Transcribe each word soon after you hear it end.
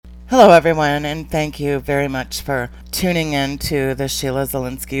Hello, everyone, and thank you very much for tuning in to the Sheila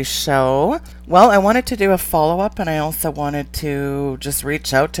Zielinski Show. Well, I wanted to do a follow-up, and I also wanted to just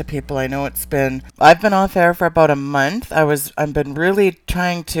reach out to people. I know I've been off air for about a month. I've been really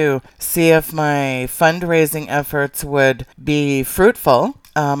trying to see if my fundraising efforts would be fruitful.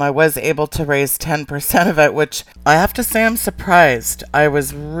 I was able to raise 10% of it, which I have to say I'm surprised. I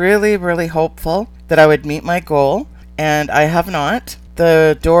was really, really hopeful that I would meet my goal, and I have not.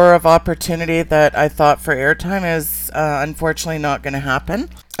 The door of opportunity that I thought for airtime is unfortunately not going to happen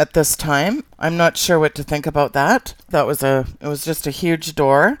at this time. I'm not sure what to think about that. It was just a huge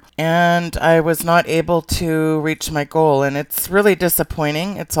door, and I was not able to reach my goal, and it's really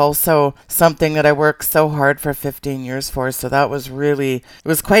disappointing. It's also something that I worked so hard for 15 years for, so it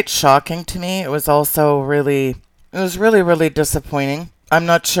was quite shocking to me. It was really, really disappointing. I'm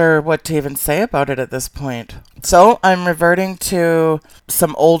not sure what to even say about it at this point. So I'm reverting to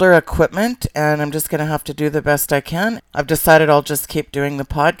some older equipment, and I'm just going to have to do the best I can. I've decided I'll just keep doing the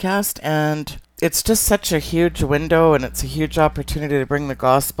podcast, and it's just such a huge window, and it's a huge opportunity to bring the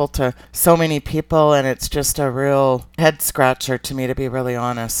gospel to so many people, and it's just a real head scratcher to me, to be really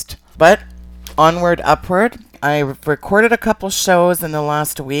honest. But onward, upward. I recorded a couple shows in the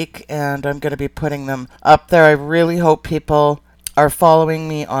last week, and I'm going to be putting them up there. I really hope people are following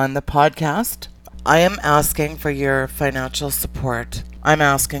me on the podcast. I am asking for your financial support. I'm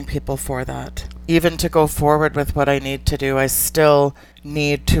asking people for that. Even to go forward with what I need to do, I still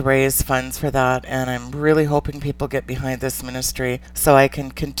need to raise funds for that, and I'm really hoping people get behind this ministry so I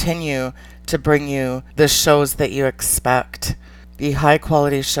can continue to bring you the shows that you expect, the high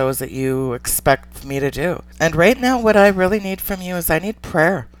quality shows that you expect me to do. And right now, what I really need from you is I need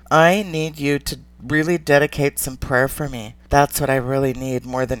prayer. I need you to really dedicate some prayer for me. That's what I really need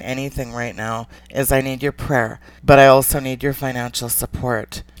more than anything right now, is I need your prayer, but I also need your financial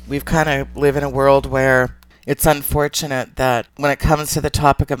support. We've kind of live in a world where it's unfortunate that when it comes to the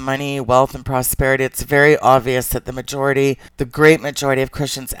topic of money, wealth, and prosperity, it's very obvious that the great majority of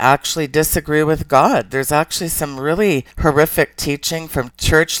Christians actually disagree with God. There's actually some really horrific teaching from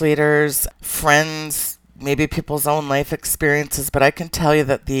church leaders, friends, maybe people's own life experiences, but I can tell you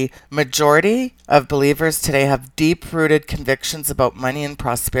that the majority of believers today have deep-rooted convictions about money and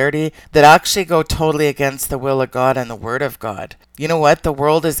prosperity that actually go totally against the will of God and the Word of God. You know what? The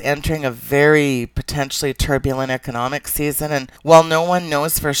world is entering a very potentially turbulent economic season, and while no one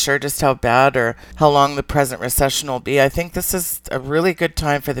knows for sure just how bad or how long the present recession will be, I think this is a really good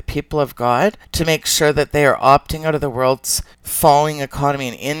time for the people of God to make sure that they are opting out of the world's falling economy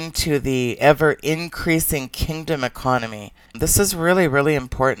and into the ever-increasing kingdom economy. This is really, really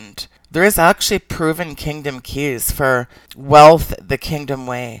important. There is actually proven kingdom keys for wealth the kingdom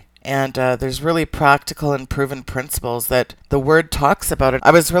way. And there's really practical and proven principles that the Word talks about it.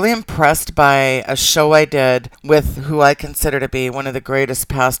 I was really impressed by a show I did with who I consider to be one of the greatest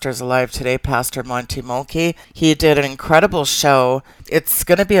pastors alive today, Pastor Monty Mulkey. He did an incredible show. It's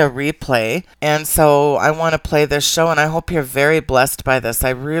going to be a replay, and so I want to play this show, and I hope you're very blessed by this.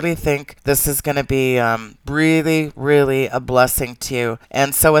 I really think this is going to be really, really a blessing to you.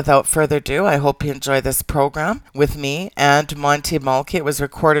 And so without further ado, I hope you enjoy this program with me and Monty Mulkey. It was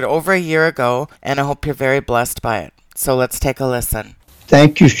recorded over a year ago, and I hope you're very blessed by it. So let's take a listen.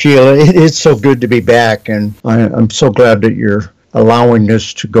 Thank you, Sheila. It is so good to be back, and I'm so glad that you're allowing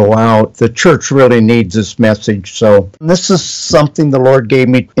this to go out. The church really needs this message. So this is something the Lord gave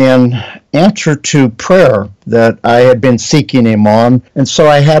me in answer to prayer that I had been seeking Him on. And so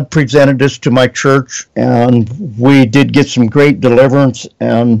I had presented this to my church, and we did get some great deliverance,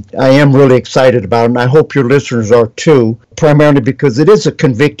 and I am really excited about it, and I hope your listeners are too, primarily because it is a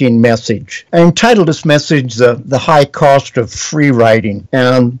convicting message. I entitled this message, The High Cost of Free Riding,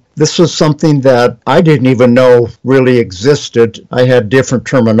 and this was something that I didn't even know really existed. I had different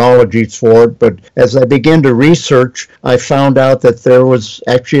terminologies for it, but as I began to research, I found out that there was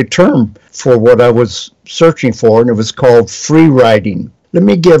actually a term for what I was searching for, and it was called free riding. Let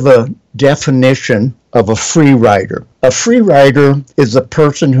me give a definition of a free rider. A free rider is a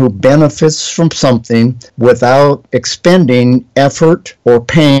person who benefits from something without expending effort or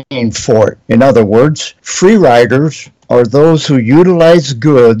paying for it. In other words, free riders are those who utilize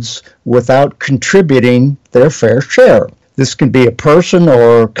goods without contributing their fair share. This can be a person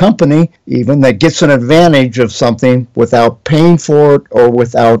or a company even that gets an advantage of something without paying for it or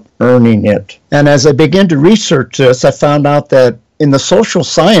without earning it. And as I began to research this, I found out that in the social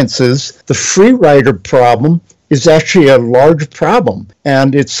sciences, the free rider problem is actually a large problem,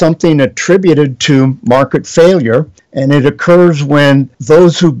 and it's something attributed to market failure, and it occurs when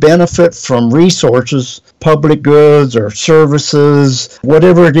those who benefit from resources public goods or services,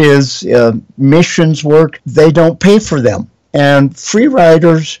 whatever it is, missions work, they don't pay for them. And free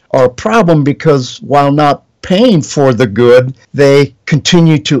riders are a problem because while not paying for the good, they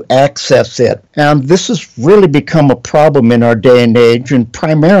continue to access it. And this has really become a problem in our day and age, and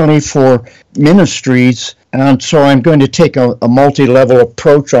primarily for ministries. And so I'm going to take a multi-level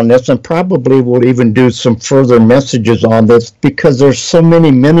approach on this, and probably will even do some further messages on this, because there's so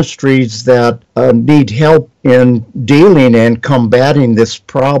many ministries that need help in dealing and combating this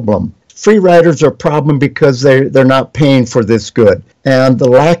problem. Free riders are a problem because they're not paying for this good. And the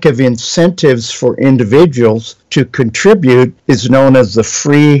lack of incentives for individuals to contribute is known as the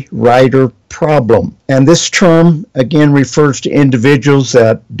free rider problem. And this term, again, refers to individuals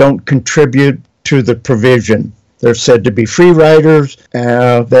that don't contribute to the provision. They're said to be free riders,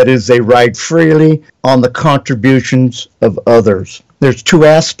 that is, they ride freely on the contributions of others. There's two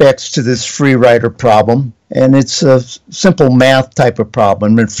aspects to this free rider problem, and it's a simple math type of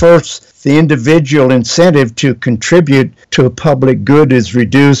problem. And first, the individual incentive to contribute to a public good is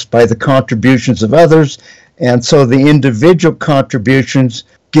reduced by the contributions of others, and so the individual contributions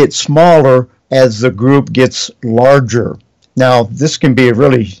get smaller as the group gets larger. Now, this can be a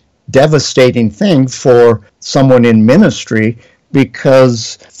really devastating thing for someone in ministry,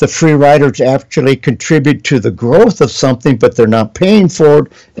 because the free riders actually contribute to the growth of something, but they're not paying for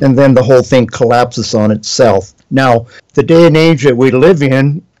it, and then the whole thing collapses on itself. Now, the day and age that we live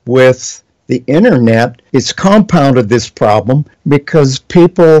in with the internet, it's compounded this problem because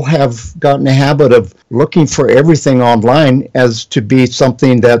people have gotten a habit of looking for everything online as to be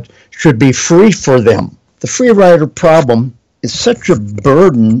something that should be free for them. The free rider problem is such a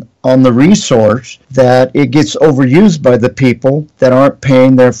burden on the resource that it gets overused by the people that aren't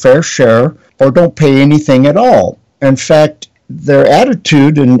paying their fair share or don't pay anything at all. In fact, their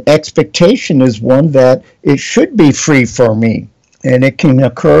attitude and expectation is one that it should be free for me. And it can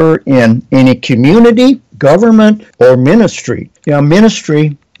occur in any community, government, or ministry.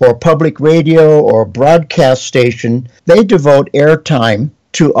 Ministry or public radio or broadcast station, they devote airtime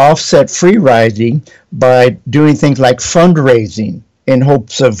to offset free riding by doing things like fundraising in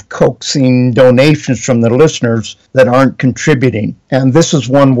hopes of coaxing donations from the listeners that aren't contributing. And this is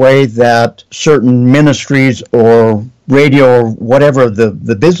one way that certain ministries or radio or whatever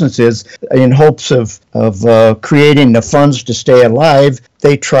the business is, in hopes of creating the funds to stay alive,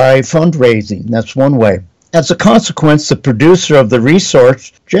 they try fundraising. That's one way. As a consequence, the producer of the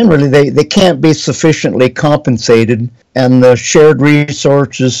resource, generally they can't be sufficiently compensated, and the shared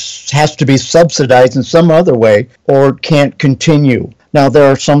resources has to be subsidized in some other way, or it can't continue. Now,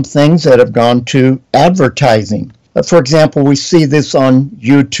 there are some things that have gone to advertising. For example, we see this on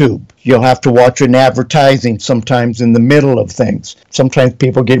YouTube. You'll have to watch an advertising sometimes in the middle of things. Sometimes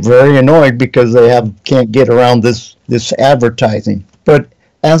people get very annoyed because they can't get around this advertising. But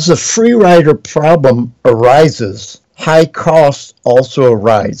as the free rider problem arises, high costs also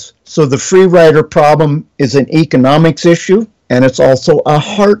arise. So the free rider problem is an economics issue, and it's also a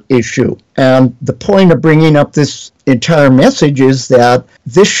heart issue. And the point of bringing up this entire message is that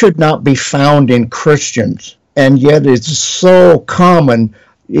this should not be found in Christians. And yet it's so common,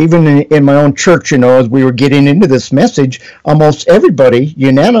 even in my own church, as we were getting into this message, almost everybody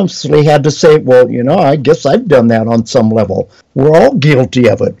unanimously had to say, well, I guess I've done that on some level. We're all guilty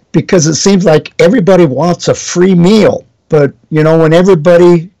of it, because it seems like everybody wants a free meal. But, when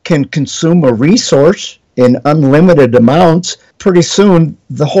everybody can consume a resource in unlimited amounts, pretty soon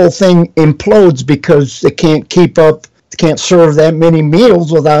the whole thing implodes because they can't keep up, can't serve that many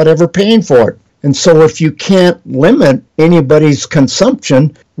meals without ever paying for it. And so if you can't limit anybody's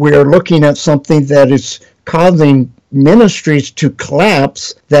consumption, we're looking at something that is causing ministries to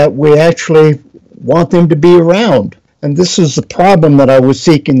collapse that we actually want them to be around. And this is the problem that I was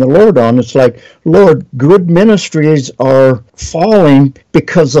seeking the Lord on. It's like, Lord, good ministries are falling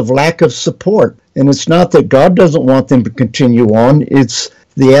because of lack of support. And it's not that God doesn't want them to continue on. It's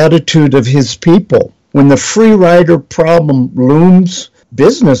the attitude of his people. When the free rider problem looms,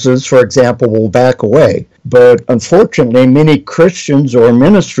 businesses, for example, will back away. But unfortunately, many Christians or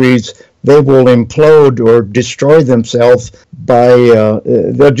ministries, they will implode or destroy themselves by,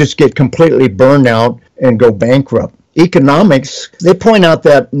 they'll just get completely burned out and go bankrupt. Economics, they point out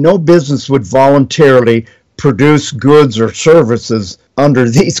that no business would voluntarily produce goods or services under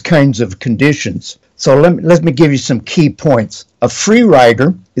these kinds of conditions. So let me give you some key points. A free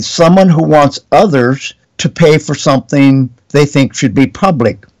rider is someone who wants others to pay for something they think should be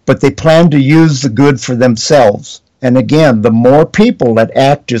public, but they plan to use the good for themselves. And again, the more people that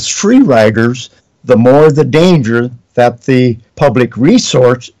act as free riders, the more the danger that the public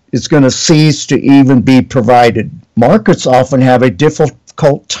resource is going to cease to even be provided. Markets often have a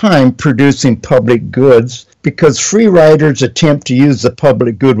difficult time producing public goods because free riders attempt to use the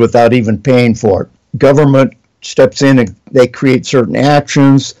public good without even paying for it. Government steps in and they create certain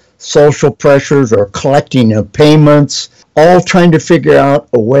actions, social pressures, or collecting of payments, all trying to figure out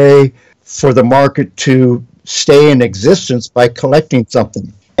a way for the market to stay in existence by collecting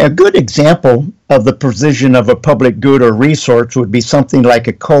something. A good example of the provision of a public good or resource would be something like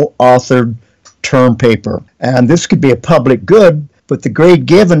a co-authored term paper. And this could be a public good, but the grade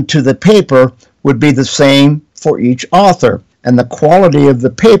given to the paper would be the same for each author. And the quality of the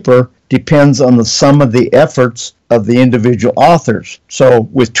paper depends on the sum of the efforts of the individual authors. So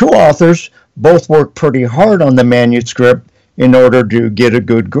with two authors, both work pretty hard on the manuscript in order to get a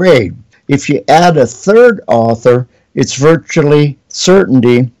good grade. If you add a third author, it's virtually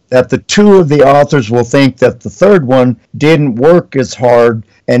certainty that the two of the authors will think that the third one didn't work as hard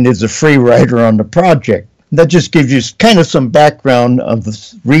and is a free writer on the project. That just gives you kind of some background of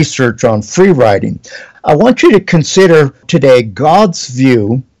the research on free writing. I want you to consider today God's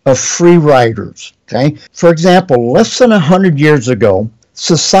view of free writers. Okay? For example, less than 100 years ago,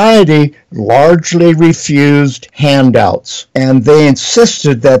 society largely refused handouts, and they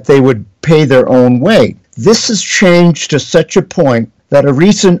insisted that they would pay their own way. This has changed to such a point that a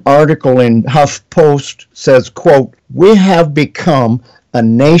recent article in HuffPost says, quote, "We have become a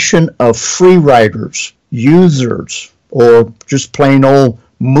nation of free riders, users, or just plain old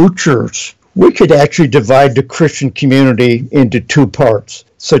moochers." We could actually divide the Christian community into two parts,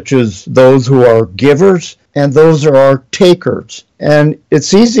 such as those who are givers and those who are takers. And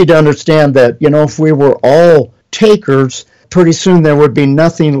it's easy to understand that, if we were all takers, pretty soon there would be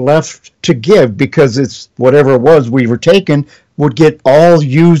nothing left to give because it's whatever it was we were taking would get all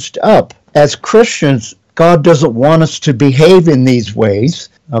used up. As Christians, God doesn't want us to behave in these ways.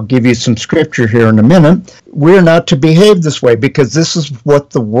 I'll give you some scripture here in a minute. We're not to behave this way because this is what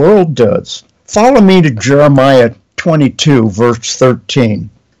the world does. Follow me to Jeremiah 22, verse 13.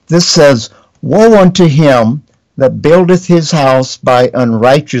 This says, "Woe unto him that buildeth his house by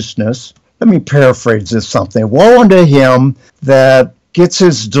unrighteousness." Let me paraphrase this something. "Woe unto him that gets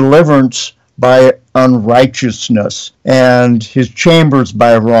his deliverance by unrighteousness and his chambers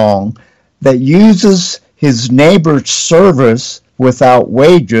by wrong, that uses his neighbor's service without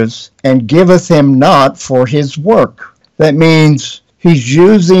wages, and giveth him not for his work." That means he's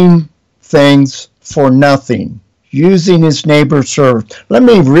using things for nothing, using his neighbor's service. Let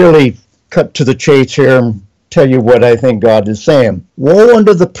me really cut to the chase here and tell you what I think God is saying. Woe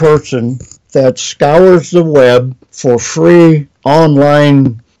unto the person that scours the web for free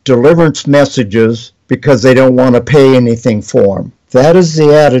online deliverance messages because they don't want to pay anything for them. That is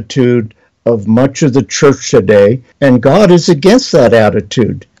the attitude of much of the church today, and God is against that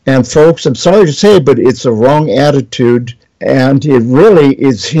attitude. And folks, I'm sorry to say, but it's a wrong attitude, and it really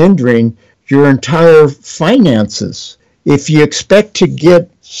is hindering your entire finances. If you expect to get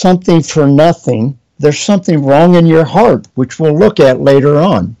something for nothing, there's something wrong in your heart, which we'll look at later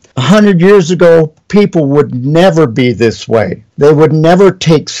on. 100 years ago, people would never be this way. They would never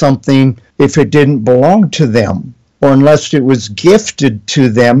take something if it didn't belong to them, or unless it was gifted to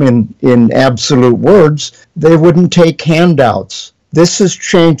them in absolute words, they wouldn't take handouts. This has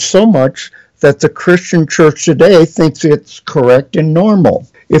changed so much that the Christian church today thinks it's correct and normal.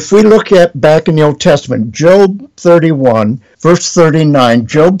 If we look at back in the Old Testament, Job 31, verse 39,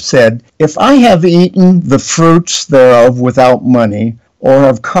 Job said, "If I have eaten the fruits thereof without money, or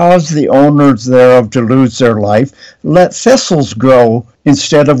have caused the owners thereof to lose their life, let thistles grow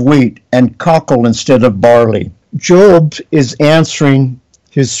instead of wheat, and cockle instead of barley." Job is answering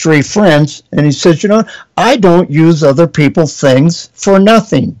his three friends, and he says, I don't use other people's things for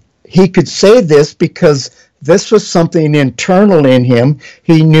nothing. He could say this because this was something internal in him.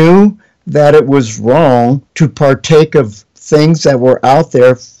 He knew that it was wrong to partake of things that were out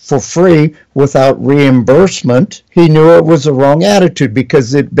there for free without reimbursement. He knew it was a wrong attitude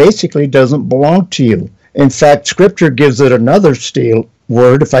because it basically doesn't belong to you. In fact, Scripture gives it another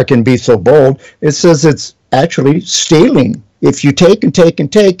word, if I can be so bold. It says it's actually stealing. If you take and take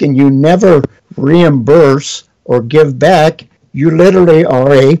and take and you never reimburse or give back, you literally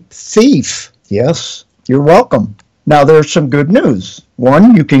are a thief. Yes, you're welcome. Now, there's some good news.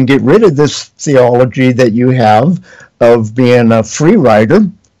 One, you can get rid of this theology that you have of being a free rider.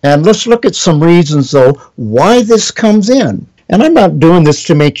 And let's look at some reasons, though, why this comes in. And I'm not doing this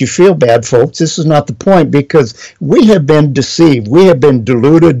to make you feel bad, folks. This is not the point, because we have been deceived. We have been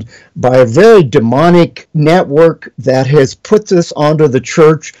deluded by a very demonic network that has put this onto the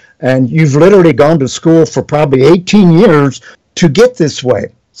church. And you've literally gone to school for probably 18 years to get this way.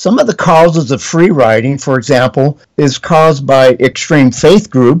 Some of the causes of free riding, for example, is caused by extreme faith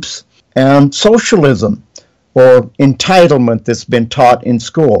groups and socialism or entitlement that's been taught in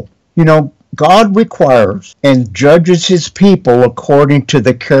school. You know, God requires and judges his people according to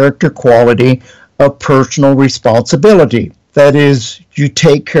the character quality of personal responsibility. That is, you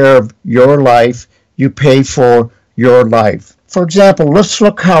take care of your life, you pay for your life. For example, let's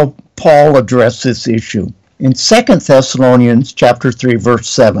look how Paul addressed this issue. In 2 Thessalonians chapter 3, verse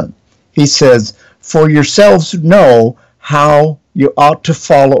 7, he says, "For yourselves know how you ought to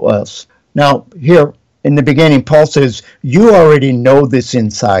follow us." Now, here in the beginning, Paul says, you already know this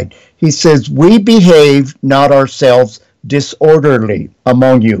inside. He says, "We behaved not ourselves disorderly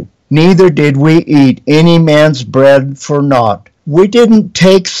among you, neither did we eat any man's bread for naught." We didn't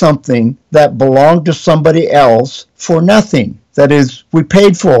take something that belonged to somebody else for nothing. That is, we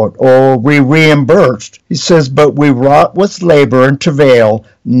paid for it or we reimbursed. He says, "But we wrought with labor and travail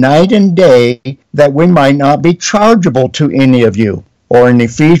night and day, that we might not be chargeable to any of you." Or in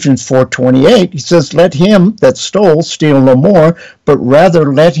Ephesians 4:28, he says, "Let him that stole steal no more, but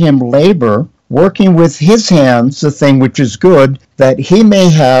rather let him labor, working with his hands the thing which is good, that he may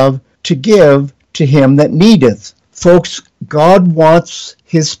have to give to him that needeth." Folks, God wants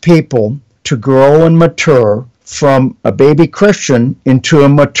his people to grow and mature from a baby Christian into a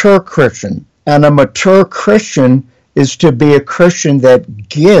mature Christian. And a mature Christian is to be a Christian that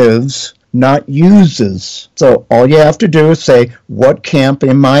gives, not uses. So all you have to do is say, what camp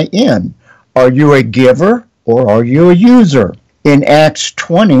am I in? Are you a giver or are you a user? In Acts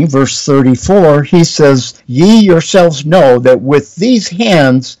 20, verse 34, he says, "Ye yourselves know that with these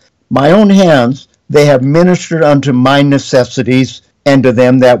hands, my own hands, they have ministered unto my necessities and to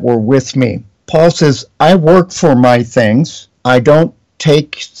them that were with me." Paul says, I work for my things. I don't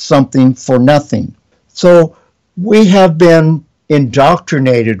take something for nothing. So we have been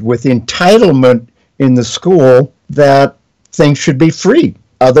indoctrinated with entitlement in the school that things should be free.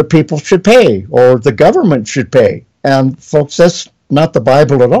 Other people should pay, or the government should pay. And folks, that's not the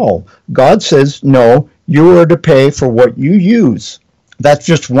Bible at all. God says, no, you are to pay for what you use. That's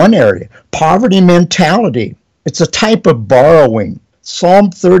just one area. Poverty mentality. It's a type of borrowing. Psalm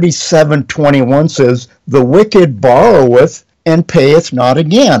 37:21 says, "The wicked borroweth and payeth not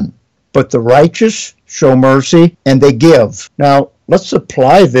again, but the righteous show mercy and they give." Now, let's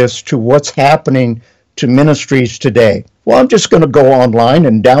apply this to what's happening to ministries today. Well, I'm just going to go online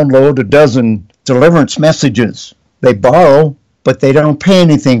and download a dozen deliverance messages. They borrow, but they don't pay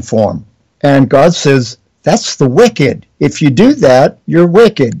anything for them. And God says, that's the wicked. If you do that, you're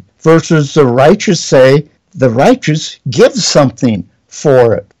wicked. Versus the righteous say, the righteous give something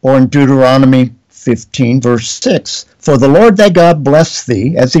for it. Or in Deuteronomy 15, verse 6, "For the Lord thy God bless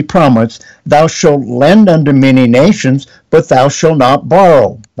thee, as he promised, thou shalt lend unto many nations, but thou shalt not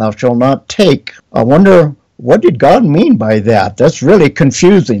borrow, thou shalt not take." I wonder, what did God mean by that? That's really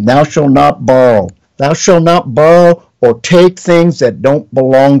confusing. Thou shalt not borrow. Thou shalt not borrow or take things that don't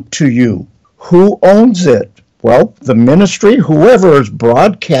belong to you. Who owns it? Well, the ministry, whoever is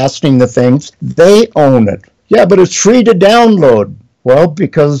broadcasting the things, they own it. Yeah, but it's free to download. Well,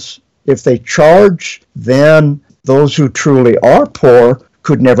 because if they charge, then those who truly are poor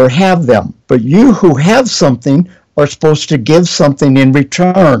could never have them. But you who have something are supposed to give something in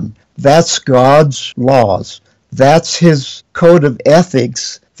return. That's God's laws. That's his code of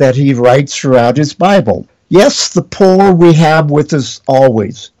ethics that he writes throughout his Bible. Yes, the poor we have with us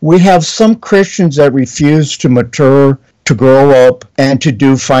always. We have some Christians that refuse to mature, to grow up, and to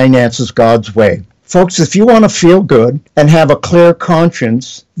do finances God's way. Folks, if you want to feel good and have a clear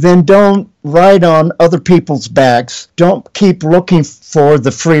conscience, then don't ride on other people's backs. Don't keep looking for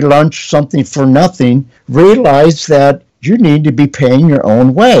the free lunch, something for nothing. Realize that you need to be paying your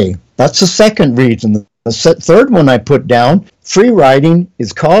own way. That's the second reason. The third one I put down, free riding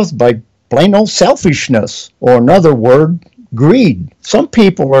is caused by plain old selfishness, or another word, greed. Some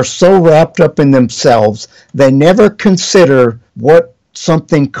people are so wrapped up in themselves, they never consider what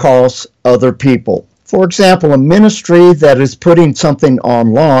something costs other people. For example, a ministry that is putting something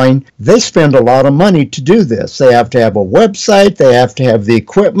online, they spend a lot of money to do this. They have to have a website, they have to have the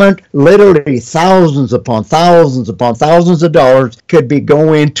equipment, literally thousands upon thousands upon thousands of dollars could be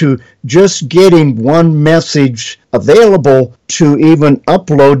going to just getting one message available to even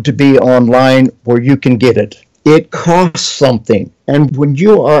upload to be online where you can get it. It costs something. And when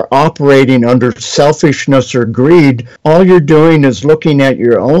you are operating under selfishness or greed, all you're doing is looking at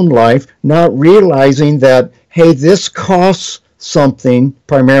your own life, not realizing that, hey, this costs something,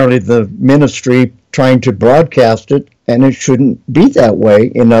 primarily the ministry trying to broadcast it, and it shouldn't be that way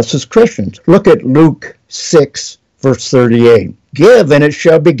in us as Christians. Look at Luke 6, verse 38. give and it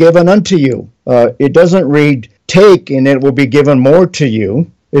shall be given unto you. It doesn't read take and it will be given more to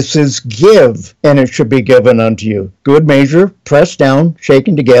you. It says give and it shall be given unto you. Good measure, pressed down,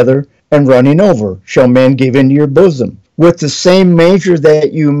 shaken together, and running over, shall men give into your bosom. With the same measure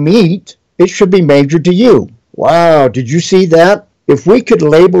that you meet, it should be measured to you. Wow, did you see that? If we could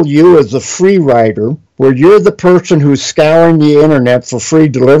label you as a free rider, where you're the person who's scouring the internet for free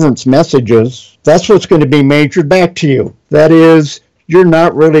deliverance messages, that's what's going to be measured back to you. That is, you're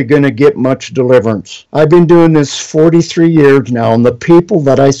not really going to get much deliverance. I've been doing this 43 years now, and the people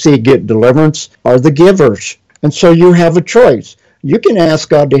that I see get deliverance are the givers. And so you have a choice. You can ask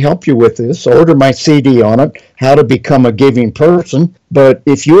God to help you with this. Order my CD on it, How to Become a Giving Person. But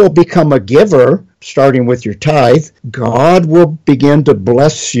if you will become a giver, starting with your tithe, God will begin to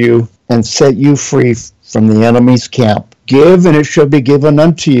bless you and set you free from the enemy's camp. Give, and it shall be given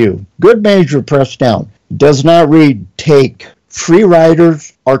unto you. Good measure, pressed down. It does not read take. Free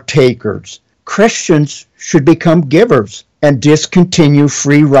riders are takers. Christians should become givers and discontinue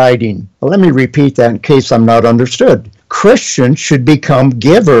free riding. Well, let me repeat that in case I'm not understood. Christians should become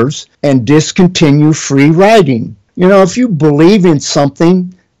givers and discontinue free riding. You know, if you believe in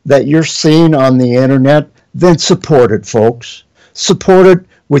something that you're seeing on the internet, then support it, folks. Support it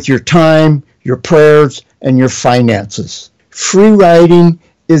with your time, your prayers, and your finances. Free riding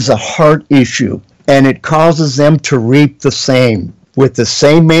is a heart issue, and it causes them to reap the same. With the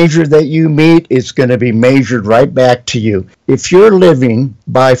same measure that you meet, it's going to be measured right back to you. If you're living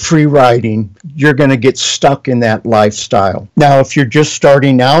by free riding, you're going to get stuck in that lifestyle. Now, if you're just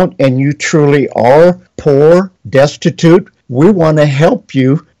starting out and you truly are poor, destitute, we want to help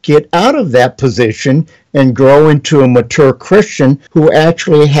you get out of that position and grow into a mature Christian who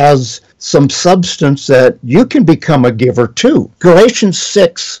actually has some substance that you can become a giver too. Galatians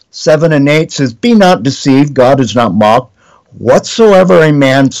 6, 7 and 8 says, Be not deceived, God is not mocked. Whatsoever a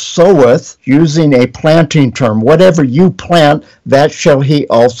man soweth, using a planting term, whatever you plant, that shall he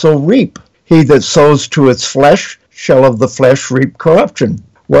also reap. He that sows to his flesh shall of the flesh reap corruption.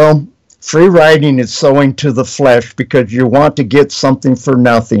 Well, free riding is sowing to the flesh because you want to get something for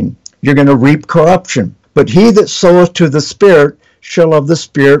nothing. You're going to reap corruption. But he that soweth to the Spirit shall of the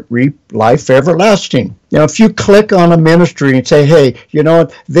Spirit reap life everlasting. Now, if you click on a ministry and say, hey, you know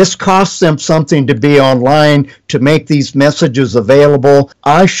what, this costs them something to be online, to make these messages available,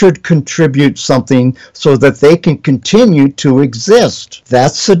 I should contribute something so that they can continue to exist.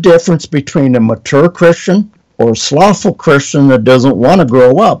 That's the difference between a mature Christian or a slothful Christian that doesn't want to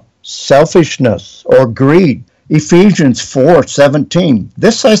grow up. Selfishness or greed. Ephesians 4:17.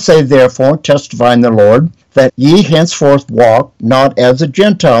 This I say therefore, testifying the Lord, that ye henceforth walk not as the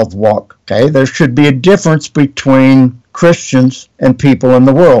Gentiles walk. Okay, there should be a difference between Christians and people in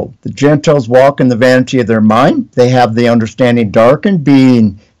the world. The Gentiles walk in the vanity of their mind. They have the understanding darkened,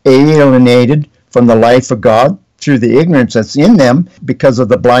 being alienated from the life of God through the ignorance that's in them because of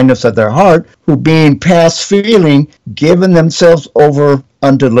the blindness of their heart, who being past feeling, given themselves over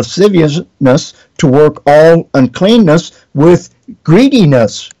unto lasciviousness to work all uncleanness with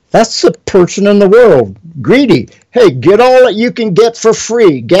greediness. That's the person in the world, greedy. Hey, get all that you can get for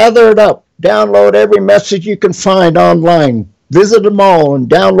free. Gather it up. Download every message you can find online. Visit them all and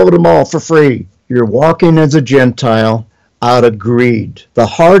download them all for free. You're walking as a Gentile out of greed. The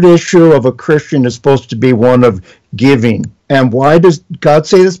heart issue of a Christian is supposed to be one of giving. And why does God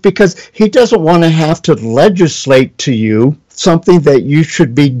say this? Because he doesn't want to have to legislate to you something that you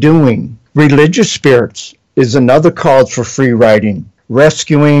should be doing. Religious spirits is another cause for free riding.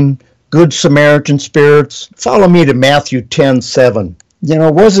 Rescuing, good Samaritan spirits. Follow me to Matthew 10:7. You know,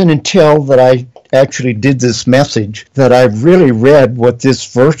 it wasn't until that I actually did this message that I really read what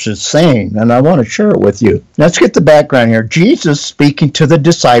this verse is saying, and I want to share it with you. Let's get the background here. Jesus speaking to the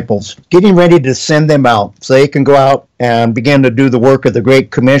disciples, getting ready to send them out so they can go out and begin to do the work of the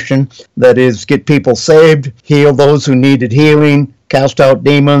Great Commission, that is, get people saved, heal those who needed healing, cast out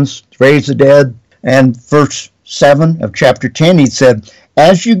demons, raise the dead. And verse 7 of chapter 10, he said,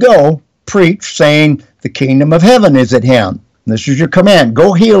 As you go, preach, saying, the kingdom of heaven is at hand. This is your command.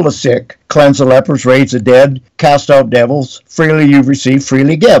 Go heal the sick, cleanse the lepers, raise the dead, cast out devils. Freely you receive,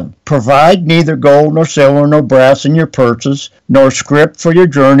 freely give. Provide neither gold nor silver nor brass in your purses, nor scrip for your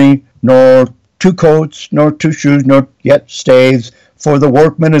journey, nor 2 coats, nor 2 shoes, nor yet staves, for the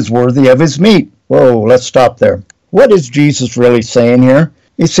workman is worthy of his meat. Whoa, let's stop there. What is Jesus really saying here?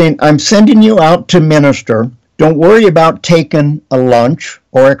 He's saying, I'm sending you out to minister. Don't worry about taking a lunch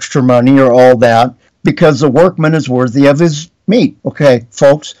or extra money or all that, because the workman is worthy of his meat. Okay,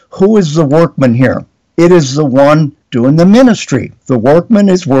 folks, who is the workman here? It is the one doing the ministry. The workman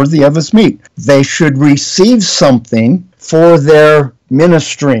is worthy of his meat. They should receive something for their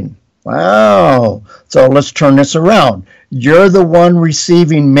ministering. Wow. So let's turn this around. You're the one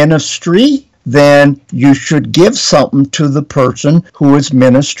receiving ministry, then you should give something to the person who is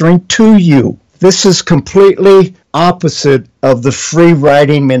ministering to you. This is completely opposite of the free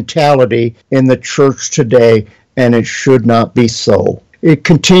riding mentality in the church today, and it should not be so. It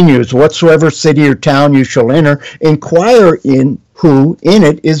continues, whatsoever city or town you shall enter, inquire in who in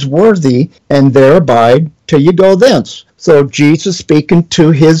it is worthy, and there abide till you go thence. So Jesus speaking to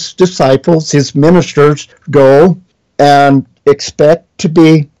his disciples, his ministers, go and expect to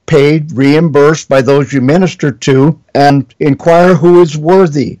be paid, reimbursed by those you minister to, and inquire who is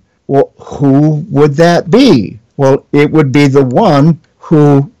worthy. Well, who would that be? Well, it would be the one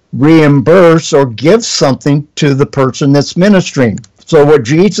who reimburse or gives something to the person that's ministering. So what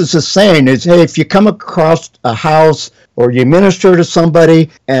Jesus is saying is, hey, if you come across a house or you minister to somebody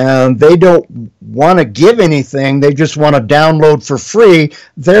and they don't want to give anything, they just want to download for free,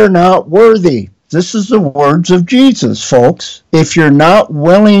 they're not worthy. This is the words of Jesus, folks. If you're not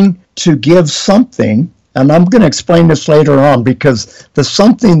willing to give something, and I'm going to explain this later on, because the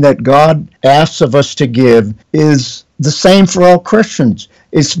something that God asks of us to give is the same for all Christians.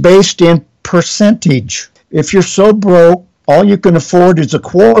 It's based in percentage. If you're so broke, all you can afford is a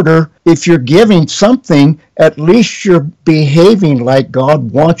quarter. If you're giving something, at least you're behaving like God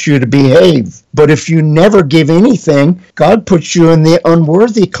wants you to behave. But if you never give anything, God puts you in the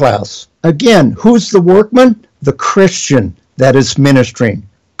unworthy class. Again, who's the workman? The Christian that is ministering.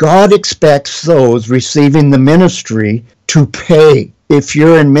 God expects those receiving the ministry to pay. If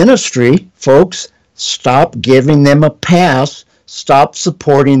you're in ministry, folks, stop giving them a pass. Stop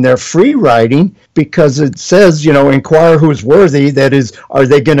supporting their free riding, because it says, inquire who's worthy. That is, are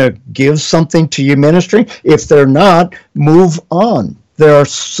they going to give something to your ministry? If they're not, move on. There are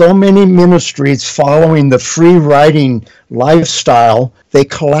so many ministries following the free riding lifestyle, they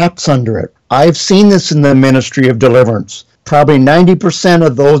collapse under it. I've seen this in the ministry of Deliverance. Probably 90%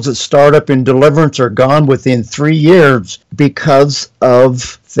 of those that start up in Deliverance are gone within 3 years because of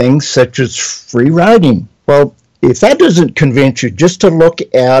things such as free riding. Well, if that doesn't convince you, just to look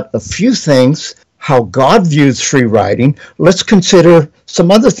at a few things, how God views free riding, let's consider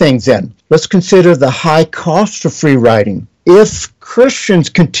some other things then. Let's consider the high cost of free riding. If Christians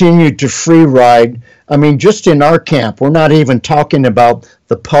continue to free ride, just in our camp, we're not even talking about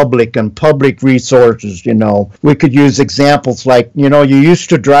the public and public resources, We could use examples like, you used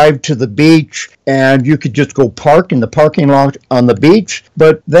to drive to the beach and you could just go park in the parking lot on the beach,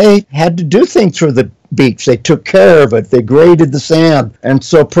 but they had to do things for the beach. They took care of it. They graded the sand. And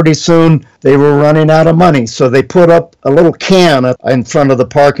so pretty soon they were running out of money. So they put up a little can in front of the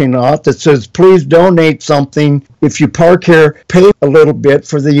parking lot that says, please donate something. If you park here, pay a little bit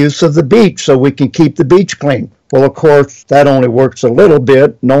for the use of the beach so we can keep the beach clean. Well, of course, that only works a little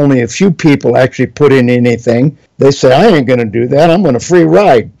bit, and only a few people actually put in anything. They say, I ain't going to do that. I'm going to free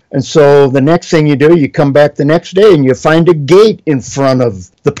ride. And so the next thing you do, you come back the next day and you find a gate in front of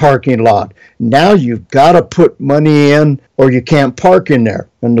the parking lot. Now you've got to put money in or you can't park in there.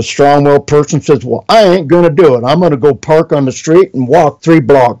 And the strong-willed person says, well, I ain't going to do it. I'm going to go park on the street and walk 3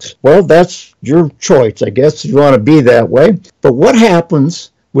 blocks. Well, that's your choice, I guess, if you want to be that way. But what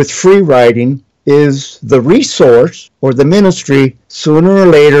happens with free riding is the resource or the ministry sooner or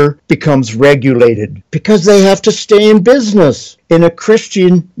later becomes regulated because they have to stay in business. In a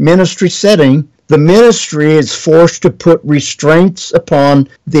Christian ministry setting, the ministry is forced to put restraints upon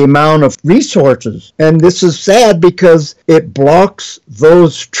the amount of resources. And this is sad because it blocks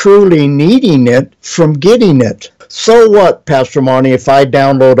those truly needing it from getting it. So what, Pastor Monty, if I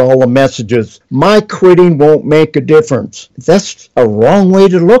download all the messages? My quitting won't make a difference. That's a wrong way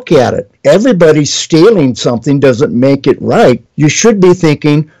to look at it. Everybody stealing something doesn't make it right. You should be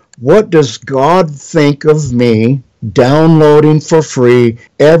thinking, what does God think of me downloading for free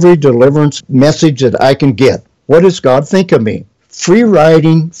every deliverance message that I can get? What does God think of me? Free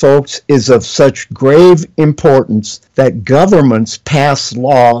riding, folks, is of such grave importance that governments pass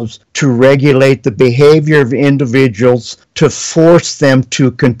laws to regulate the behavior of individuals to force them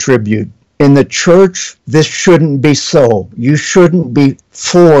to contribute. In the church, this shouldn't be so. You shouldn't be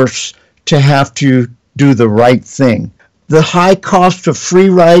forced to have to do the right thing. The high cost of free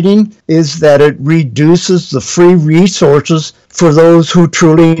riding is that it reduces the free resources for those who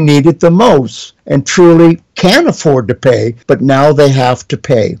truly need it the most and truly can afford to pay, but now they have to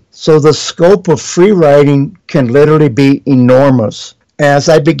pay. So the scope of free riding can literally be enormous. As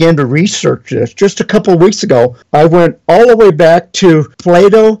I began to research this, just a couple of weeks ago, I went all the way back to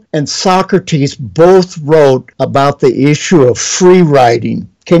Plato and Socrates both wrote about the issue of free riding.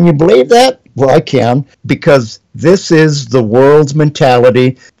 Can you believe that? Well, I can, because this is the world's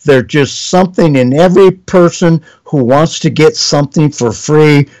mentality. There's just something in every person who wants to get something for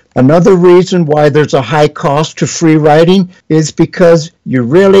free. Another reason why there's a high cost to free riding is because you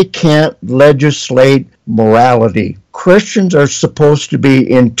really can't legislate morality. Christians are supposed to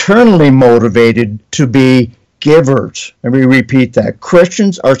be internally motivated to be givers. Let me repeat that.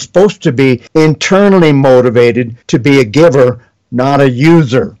 Christians are supposed to be internally motivated to be a giver, not a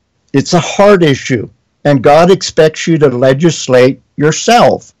user. It's a heart issue, and God expects you to legislate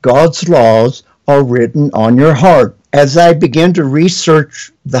yourself. God's laws are written on your heart. As I began to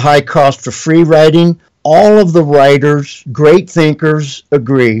research the high cost of free riding, all of the writers, great thinkers,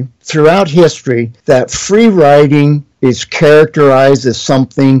 agree throughout history that free riding is characterized as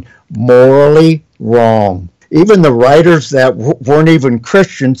something morally wrong. Even the writers that weren't even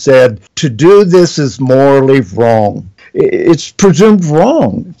Christian said to do this is morally wrong. It's presumed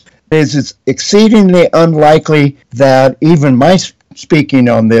wrong. It's exceedingly unlikely that even my speaking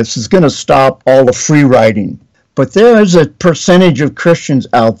on this is going to stop all the free riding. But there is a percentage of Christians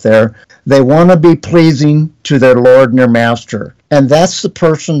out there, they want to be pleasing to their Lord and their Master. And that's the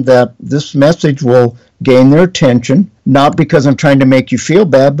person that this message will gain their attention, not because I'm trying to make you feel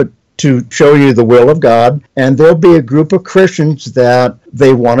bad, but to show you the will of God. And there'll be a group of Christians that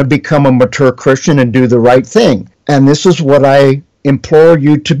they want to become a mature Christian and do the right thing. And this is what I implore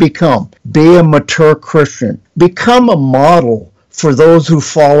you to become. Be a mature Christian. Become a model for those who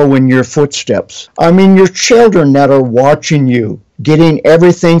follow in your footsteps. I mean, your children that are watching you, getting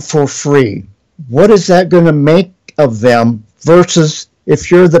everything for free. What is that going to make of them versus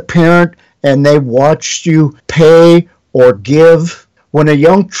if you're the parent and they watched you pay or give? When a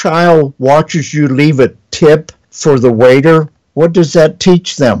young child watches you leave a tip for the waiter, what does that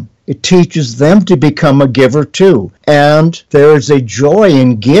teach them? It teaches them to become a giver too. And there is a joy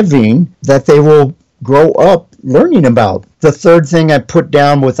in giving that they will grow up learning about. The third thing I put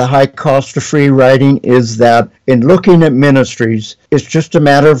down with the high cost of free riding is that in looking at ministries, it's just a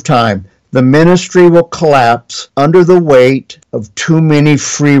matter of time. The ministry will collapse under the weight of too many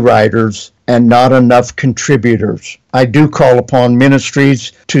free riders and not enough contributors. I do call upon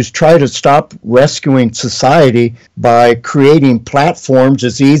ministries to try to stop rescuing society by creating platforms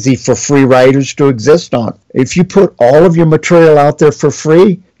it's easy for free riders to exist on. If you put all of your material out there for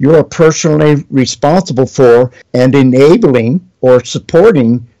free, you are personally responsible for and enabling or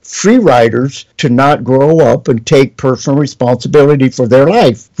supporting free riders to not grow up and take personal responsibility for their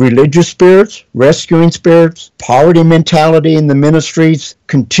life. Religious spirits, rescuing spirits, poverty mentality in the ministries,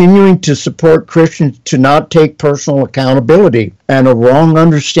 continuing to support Christians to not take personal accountability, and a wrong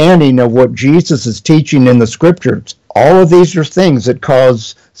understanding of what Jesus is teaching in the scriptures. All of these are things that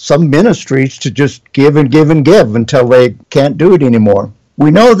cause some ministries to just give and give and give until they can't do it anymore.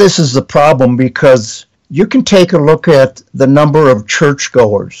 We know this is the problem because you can take a look at the number of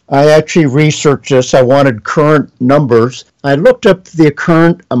churchgoers. I actually researched this. I wanted current numbers. I looked up the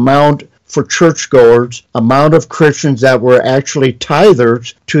current amount for churchgoers, amount of Christians that were actually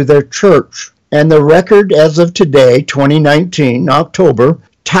tithers to their church. And the record as of today, 2019, October,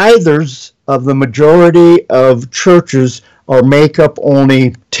 tithers of the majority of churches or make up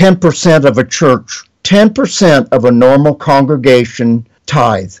only 10% of a church. 10% of a normal congregation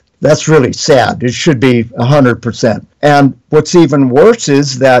tithe. That's really sad. It should be 100%. And what's even worse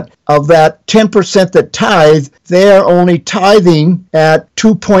is that of that 10% that tithe, they are only tithing at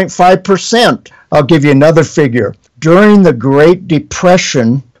 2.5%. I'll give you another figure. During the Great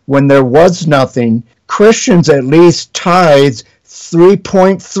Depression, when there was nothing, Christians at least tithed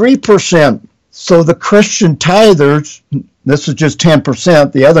 3.3%. So the Christian tithers, this is just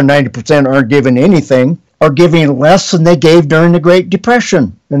 10%, the other 90% aren't giving anything, are giving less than they gave during the Great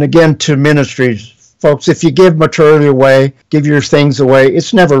Depression. And again, to ministries, folks, if you give material away, give your things away,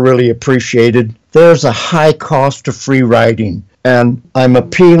 it's never really appreciated. There's a high cost of free riding. And I'm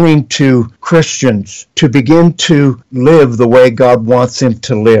appealing to Christians to begin to live the way God wants them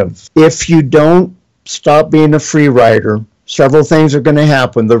to live. If you don't stop being a free rider, several things are going to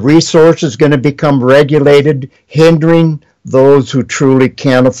happen. The resource is going to become regulated, hindering those who truly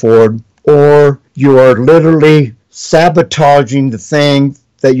can't afford, or you are literally sabotaging the thing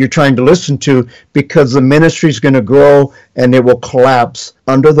that you're trying to listen to because the ministry is going to grow and it will collapse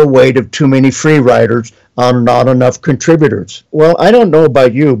under the weight of too many free riders on not enough contributors. Well, I don't know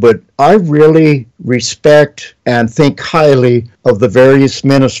about you, but I really respect and think highly of the various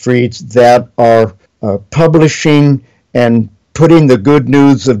ministries that are publishing and putting the good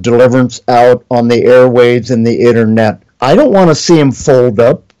news of deliverance out on the airwaves and the internet. I don't want to see them fold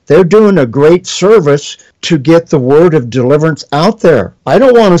up. They're doing a great service to get the word of deliverance out there. I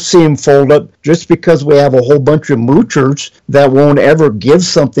don't want to see them fold up just because we have a whole bunch of moochers that won't ever give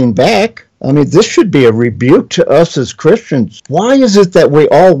something back. I mean, this should be a rebuke to us as Christians. Why is it that we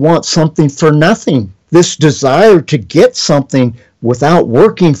all want something for nothing? This desire to get something without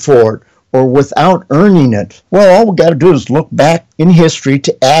working for it or without earning it. Well, all we got to do is look back in history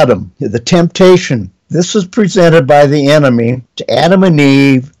to Adam, the temptation. This was presented by the enemy to Adam and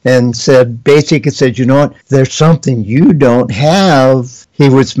Eve and basically said, you know what, there's something you don't have. He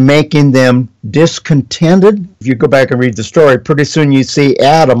was making them discontented. If you go back and read the story, pretty soon you see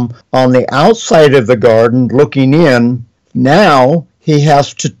Adam on the outside of the garden looking in. Now he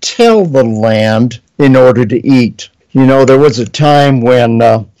has to till the land in order to eat. You know, there was a time when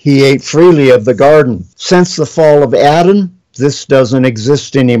he ate freely of the garden. Since the fall of Adam, this doesn't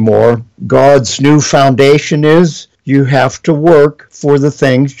exist anymore. God's new foundation is you have to work for the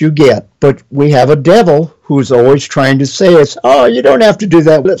things you get. But we have a devil who's always trying to say us, oh, you don't have to do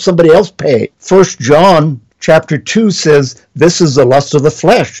that. Let somebody else pay. 1 John chapter 2 says, this is the lust of the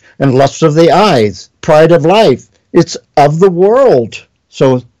flesh and lust of the eyes, pride of life. It's of the world.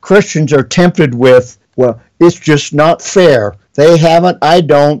 So Christians are tempted with, well, it's just not fair. They haven't, I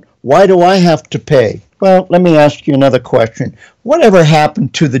don't. Why do I have to pay? Well, let me ask you another question. Whatever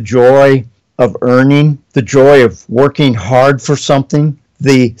happened to the joy of earning, the joy of working hard for something,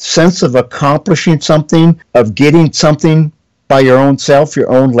 the sense of accomplishing something, of getting something by your own self,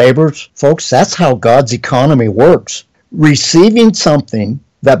 your own labors? Folks, that's how God's economy works. Receiving something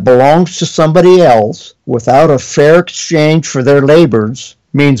that belongs to somebody else without a fair exchange for their labors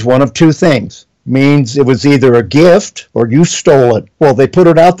means one of two things. Means it was either a gift or you stole it. Well, they put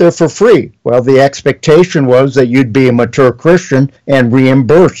it out there for free. Well, the expectation was that you'd be a mature Christian and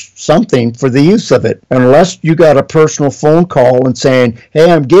reimburse something for the use of it. Unless you got a personal phone call and saying,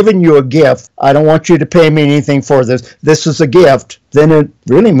 hey, I'm giving you a gift. I don't want you to pay me anything for this. This is a gift. Then it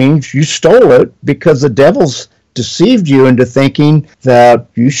really means you stole it because the devil's deceived you into thinking that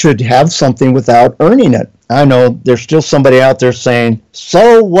you should have something without earning it. I know there's still somebody out there saying,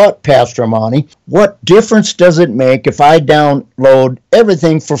 so what, Pastor Monty? What difference does it make if I download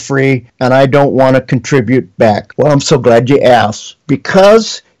everything for free and I don't want to contribute back? Well, I'm so glad you asked.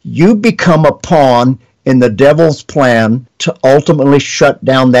 Because you become a pawn in the devil's plan to ultimately shut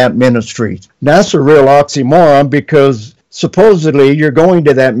down that ministry. Now, that's a real oxymoron because supposedly you're going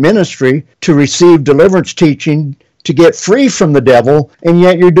to that ministry to receive deliverance teaching to get free from the devil, and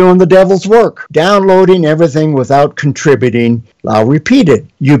yet you're doing the devil's work, downloading everything without contributing. I'll repeat it.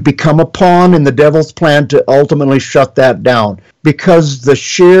 You become a pawn in the devil's plan to ultimately shut that down because the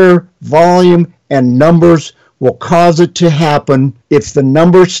sheer volume and numbers will cause it to happen. If the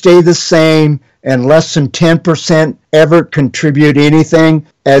numbers stay the same and less than 10% ever contribute anything,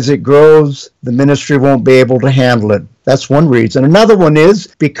 as it grows, the ministry won't be able to handle it. That's one reason. Another one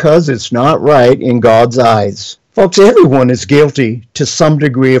is because it's not right in God's eyes. Folks, everyone is guilty to some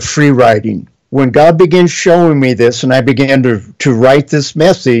degree of free riding. When God began showing me this and I began to write this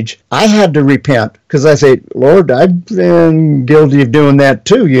message, I had to repent because I said, Lord, I've been guilty of doing that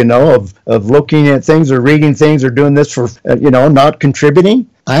too, of looking at things or reading things or doing this for, not contributing.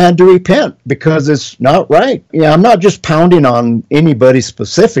 I had to repent because it's not right. I'm not just pounding on anybody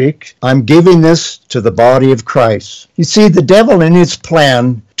specific. I'm giving this to the body of Christ. You see, the devil in his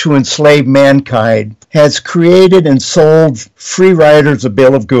plan to enslave mankind has created and sold free riders a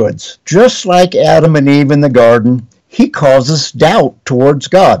bill of goods. Just like Adam and Eve in the garden, he causes doubt towards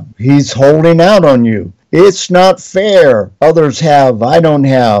God. He's holding out on you. It's not fair. Others have, I don't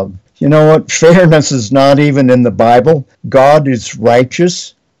have. You know what? Fairness is not even in the Bible. God is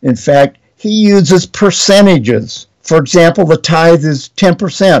righteous. In fact, he uses percentages. For example, the tithe is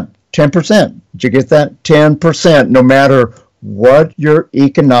 10%. 10%. Did you get that? 10%, no matter what your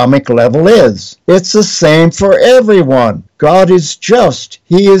economic level is. It's the same for everyone. God is just.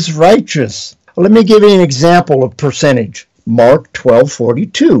 He is righteous. Let me give you an example of percentage. Mark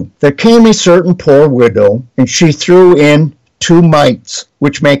 12:42. There came a certain poor widow, and she threw in 2 mites,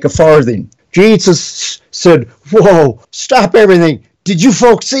 which make a farthing. Jesus said, whoa, stop everything. Did you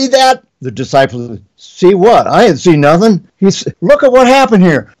folks see that? The disciples said, see what? I didn't see nothing. He said, look at what happened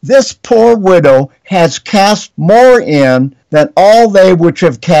here. This poor widow has cast more in than all they which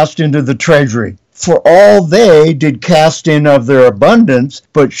have cast into the treasury. For all they did cast in of their abundance,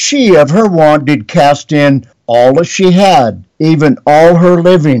 but she of her want did cast in all that she had, even all her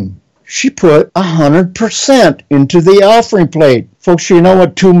living. She put 100% into the offering plate. Folks, you know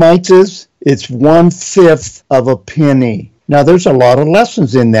what 2 mites is? It's 1/5 of a penny. Now, there's a lot of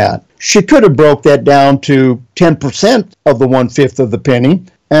lessons in that. She could have broke that down to 10% of the 1/5 of the penny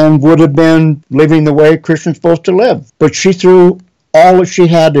and would have been living the way a Christian's supposed to live. But she threw all that she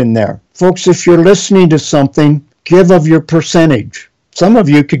had in there. Folks, if you're listening to something, give of your percentage. Some of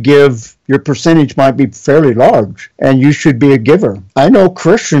you could give, your percentage might be fairly large, and you should be a giver. I know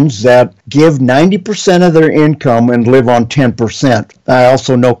Christians that give 90% of their income and live on 10%. I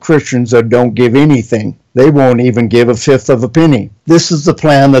also know Christians that don't give anything. They won't even give 1/5 of a penny. This is the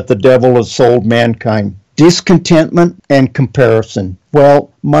plan that the devil has sold mankind. Discontentment and comparison.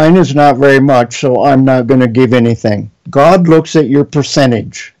 Well, mine is not very much, so I'm not going to give anything. God looks at your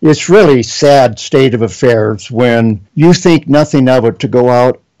percentage. It's really sad state of affairs when you think nothing of it to go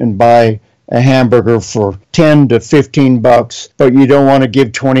out and buy a hamburger for 10 to 15 bucks, but you don't want to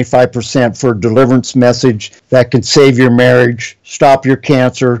give 25% for a deliverance message that can save your marriage, stop your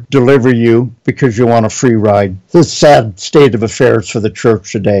cancer, deliver you because you want a free ride. This is a sad state of affairs for the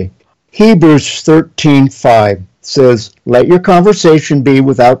church today. Hebrews 13:5 says, "Let your conversation be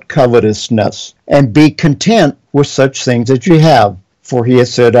without covetousness, and be content with such things as you have. For he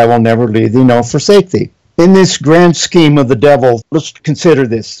has said, I will never leave thee nor forsake thee." In this grand scheme of the devil, let's consider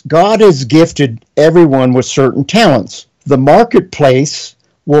this. God has gifted everyone with certain talents. The marketplace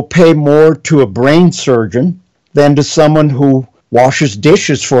will pay more to a brain surgeon than to someone who washes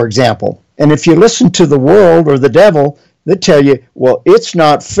dishes, for example. And if you listen to the world or the devil, they tell you, well, it's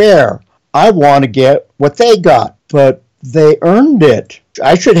not fair. I want to get what they got, but they earned it.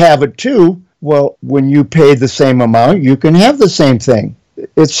 I should have it too. Well, when you pay the same amount, you can have the same thing.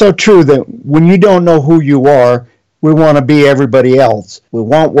 It's so true that when you don't know who you are, we want to be everybody else. We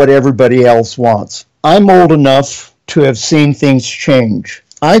want what everybody else wants. I'm old enough to have seen things change.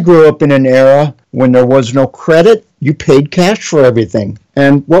 I grew up in an era when there was no credit. You paid cash for everything.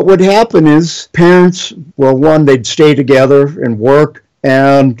 And what would happen is parents, well, one, they'd stay together and work,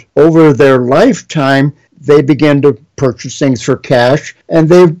 and over their lifetime, they begin to purchase things for cash, and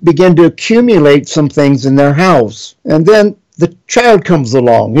they begin to accumulate some things in their house. And then the child comes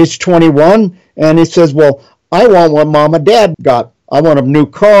along. He's 21, and he says, well, I want what mom and dad got. I want a new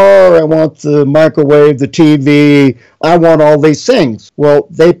car. I want the microwave, the TV. I want all these things. Well,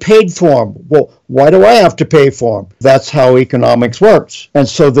 they paid for them. Well, why do I have to pay for them? That's how economics works. And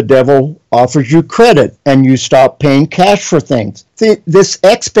so the devil offers you credit, and you stop paying cash for things. This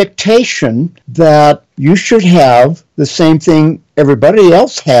expectation that you should have the same thing everybody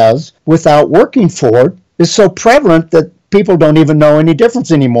else has without working for it is so prevalent that people don't even know any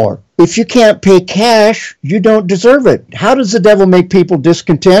difference anymore. If you can't pay cash, you don't deserve it. How does the devil make people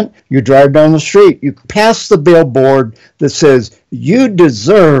discontent? You drive down the street, you pass the billboard that says, you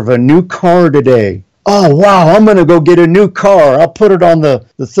deserve a new car today. Oh, wow, I'm going to go get a new car. I'll put it on the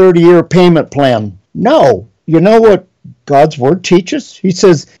 30-year payment plan. No. You know what God's word teaches? He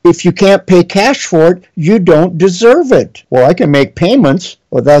says, if you can't pay cash for it, you don't deserve it. Well, I can make payments.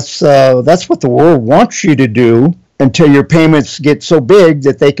 Well, that's what the world wants you to do, until your payments get so big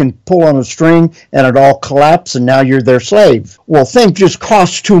that they can pull on a string and it all collapses and now you're their slave. Well, things just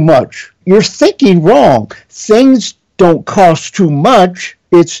cost too much. You're thinking wrong. Things don't cost too much.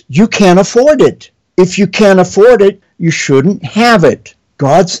 It's you can't afford it. If you can't afford it, you shouldn't have it.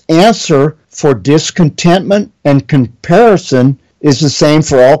 God's answer for discontentment and comparison is the same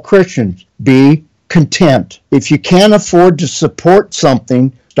for all Christians. Be content. If you can't afford to support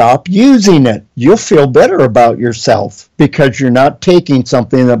something, stop using it. You'll feel better about yourself because you're not taking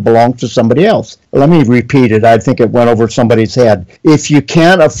something that belongs to somebody else. Let me repeat it. I think it went over somebody's head. If you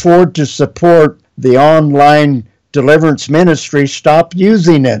can't afford to support the online deliverance ministry, stop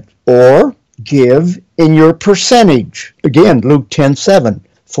using it or give in your percentage. Again, Luke 10:7.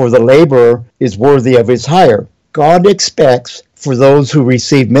 For the laborer is worthy of his hire. God expects for those who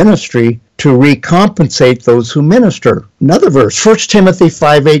receive ministry to recompensate those who minister. Another verse, 1 Timothy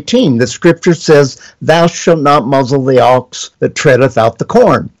 5:18, the scripture says, thou shalt not muzzle the ox that treadeth out the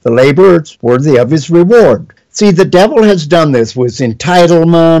corn. The laborer is worthy of his reward. See, the devil has done this with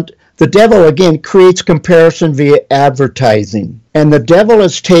entitlement. The devil, again, creates comparison via advertising. And the devil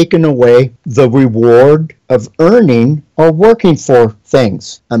has taken away the reward of earning or working for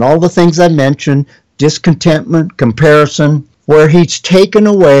things. And all the things I mentioned, discontentment, comparison, where he's taken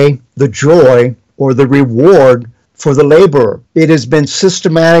away the joy or the reward for the laborer. It has been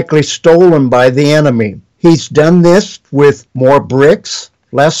systematically stolen by the enemy. He's done this with more bricks,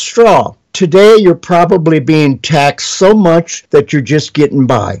 less straw. Today, you're probably being taxed so much that you're just getting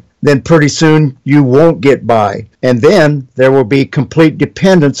by. Then pretty soon, you won't get by. And then there will be complete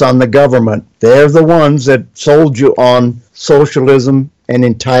dependence on the government. They're the ones that sold you on socialism and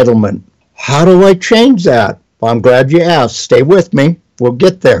entitlement. How do I change that? Well, I'm glad you asked. Stay with me. We'll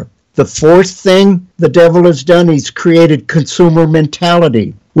get there. The fourth thing the devil has done, he's created consumer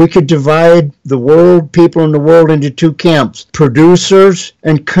mentality. We could divide the world, people in the world, into two camps, producers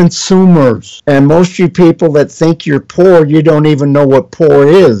and consumers. And most of you people that think you're poor, you don't even know what poor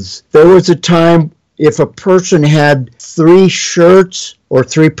is. There was a time if a person had 3 shirts or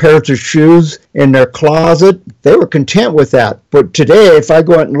 3 pairs of shoes in their closet, they were content with that. But today, if I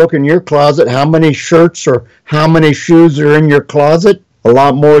go out and look in your closet, how many shirts or how many shoes are in your closet? A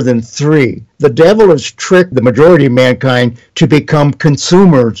lot more than 3. The devil has tricked the majority of mankind to become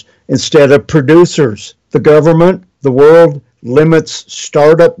consumers instead of producers. The government, the world, limits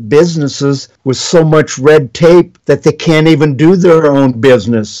startup businesses with so much red tape that they can't even do their own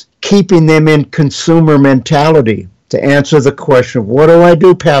business, keeping them in consumer mentality. To answer the question, what do I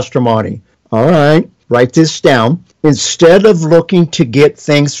do, Pastor Monty? All right, write this down. Instead of looking to get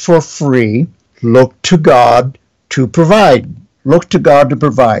things for free, look to God to provide. Look to God to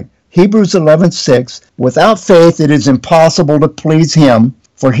provide. Hebrews 11:6, without faith it is impossible to please him,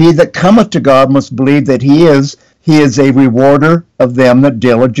 for he that cometh to God must believe that he is a rewarder of them that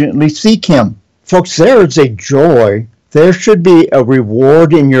diligently seek him. Folks, there is a joy. There should be a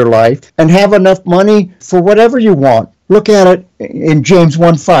reward in your life and have enough money for whatever you want. Look at it in James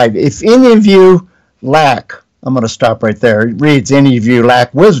 1:5. If any of you lack, I'm going to stop right there. It reads, any of you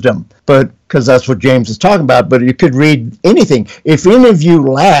lack wisdom, but because that's what James is talking about, but you could read anything. If any of you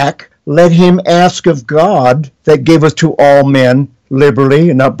lack, let him ask of God that giveth to all men liberally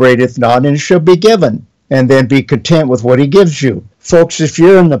and upbraideth not, and it shall be given. And then be content with what he gives you. Folks, if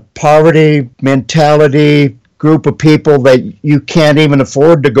you're in the poverty mentality group of people that you can't even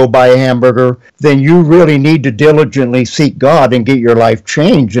afford to go buy a hamburger, then you really need to diligently seek God and get your life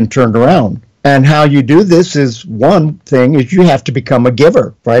changed and turned around. And how you do this is, one thing is you have to become a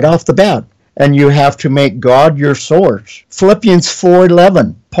giver right off the bat. And you have to make God your source. Philippians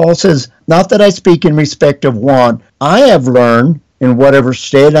 4:11, Paul says, not that I speak in respect of want, I have learned in whatever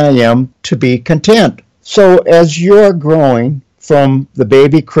state I am to be content. So as you're growing from the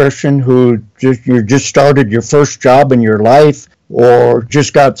baby Christian who you just started your first job in your life or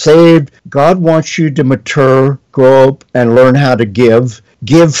just got saved, God wants you to mature, grow up, and learn how to give.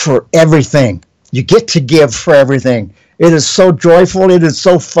 Give for everything. You get to give for everything. It is so joyful. It is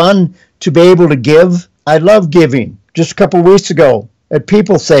so fun to be able to give. I love giving. Just a couple of weeks ago, and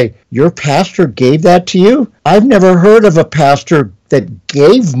people say, your pastor gave that to you? I've never heard of a pastor that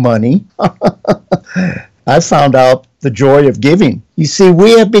gave money. I found out the joy of giving. You see,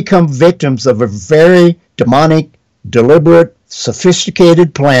 we have become victims of a very demonic, deliberate,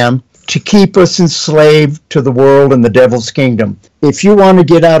 sophisticated plan to keep us enslaved to the world and the devil's kingdom. If you want to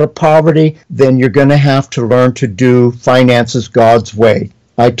get out of poverty, then you're going to have to learn to do finances God's way.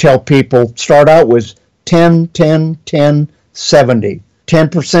 I tell people, start out with 10, 10, 10, 70.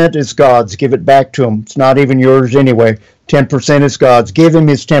 10% is God's. Give it back to him. It's not even yours anyway. 10% is God's. Give him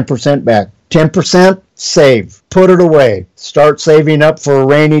his 10% back. 10%, save. Put it away. Start saving up for a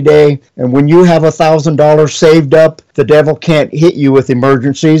rainy day. And when you have $1,000 saved up, the devil can't hit you with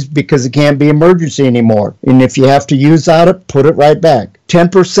emergencies because it can't be emergency anymore. And if you have to use out it, put it right back.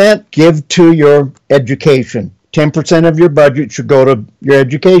 10%, give to your education. 10% of your budget should go to your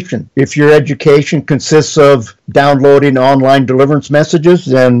education. If your education consists of downloading online deliverance messages,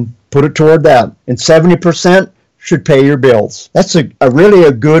 then put it toward that. And 70% should pay your bills. That's a really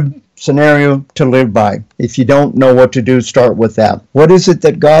a good scenario to live by. If you don't know what to do, start with that. What is it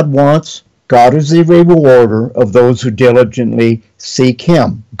that God wants? God is the rewarder of those who diligently seek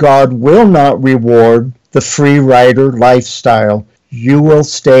him. God will not reward the free rider lifestyle. You will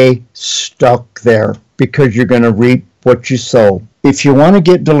stay stuck there because you're going to reap what you sow. If you want to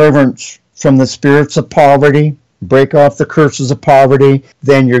get deliverance from the spirits of poverty, break off the curses of poverty,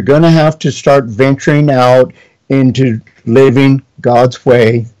 then you're going to have to start venturing out into living God's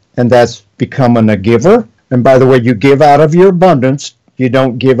way, and that's becoming a giver. And by the way, you give out of your abundance. You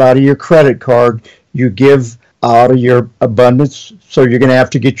don't give out of your credit card. You give out of your abundance, so you're going to have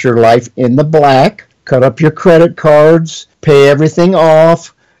to get your life in the black, cut up your credit cards, pay everything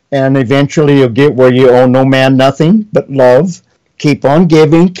off, and eventually you'll get where you owe no man nothing but love. Keep on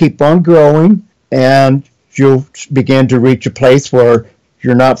giving, keep on growing, and you'll begin to reach a place where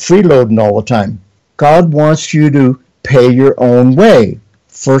you're not freeloading all the time. God wants you to pay your own way.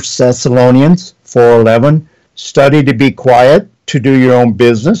 1 Thessalonians 4:11, study to be quiet, to do your own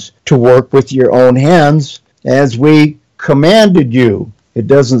business, to work with your own hands, as we commanded you. It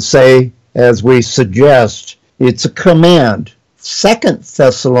doesn't say as we suggest. It's a command. 2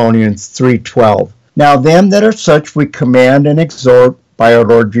 Thessalonians 3:12. Now them that are such we command and exhort by our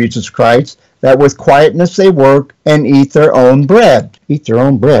Lord Jesus Christ, that with quietness they work and eat their own bread. Eat their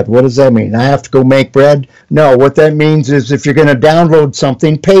own bread. What does that mean? I have to go make bread? No, what that means is if you're going to download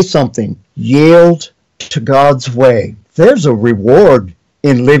something, pay something. Yield to God's way. There's a reward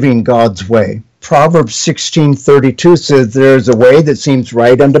in living God's way. Proverbs 16:32 says, there is a way that seems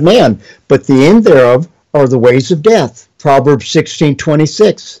right unto man, but the end thereof are the ways of death. Proverbs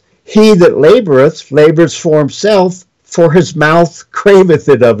 16:26, he that laboreth, labors for himself, for his mouth craveth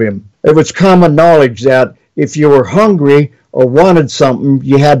it of him. It was common knowledge that if you were hungry or wanted something,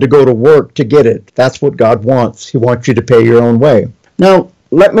 you had to go to work to get it. That's what God wants. He wants you to pay your own way. Now,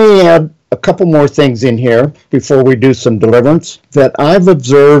 let me add a couple more things in here before we do some deliverance that I've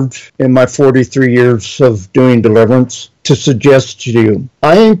observed in my 43 years of doing deliverance to suggest to you.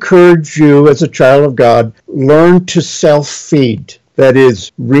 I encourage you as a child of God, learn to self-feed. That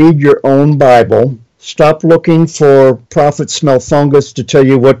is, read your own Bible. Stop looking for Prophet Smelfungus to tell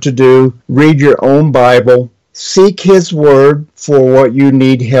you what to do. Read your own Bible. Seek his word for what you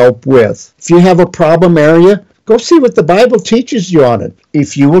need help with. If you have a problem area, go see what the Bible teaches you on it.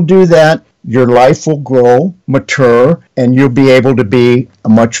 If you will do that, your life will grow, mature, and you'll be able to be a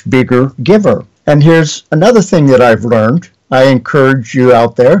much bigger giver. And here's another thing that I've learned. I encourage you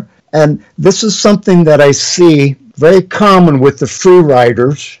out there, and this is something that I see very common with the free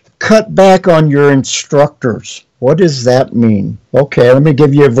riders. Cut back on your instructors. What does that mean? Okay, let me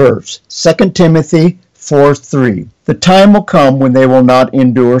give you a verse. 2 Timothy 4:3. The time will come when they will not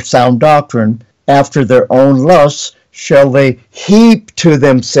endure sound doctrine. After their own lusts shall they heap to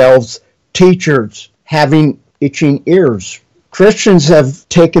themselves teachers, having itching ears. Christians have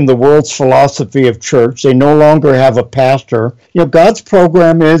taken the world's philosophy of church. They no longer have a pastor. God's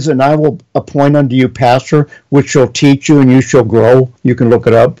program is, and I will appoint unto you pastor, which shall teach you and you shall grow. You can look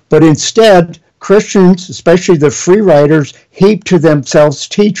it up. But instead, Christians, especially the free riders, heap to themselves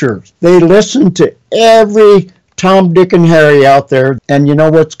teachers. They listen to every Tom, Dick, and Harry out there, and you know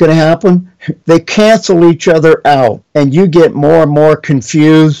what's going to happen? They cancel each other out, and you get more and more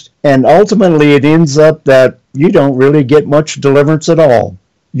confused, and ultimately it ends up that you don't really get much deliverance at all.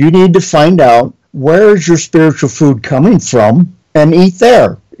 You need to find out where is your spiritual food coming from and eat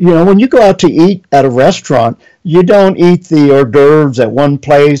there. When you go out to eat at a restaurant, you don't eat the hors d'oeuvres at one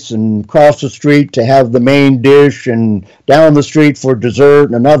place and cross the street to have the main dish and down the street for dessert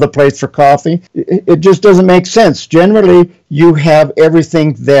and another place for coffee. It just doesn't make sense. Generally, you have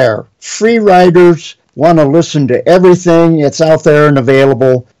everything there. Free riders want to listen to everything that's out there and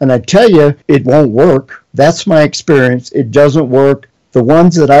available. And I tell you, it won't work. That's my experience. It doesn't work. The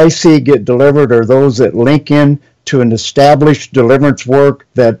ones that I see get delivered are those that link in to an established deliverance work,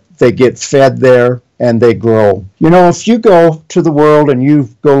 that they get fed there and they grow. If you go to the world and you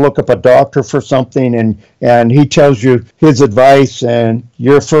go look up a doctor for something and he tells you his advice and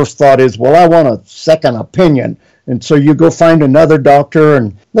your first thought is, well, I want a second opinion. And so you go find another doctor,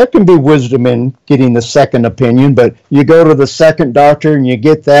 and there can be wisdom in getting the second opinion, but you go to the second doctor and you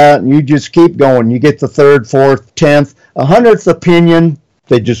get that, and you just keep going. You get the third, fourth, 10th, 100th opinion.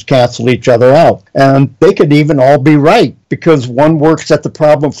 They just cancel each other out. And they could even all be right, because one works at the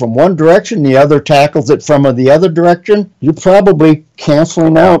problem from one direction, the other tackles it from the other direction. You're probably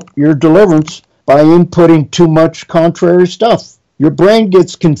canceling out your deliverance by inputting too much contrary stuff. Your brain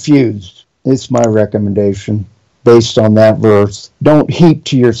gets confused. It's my recommendation. Based on that verse, don't heap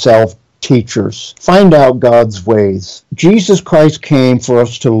to yourself teachers. Find out God's ways. Jesus Christ came for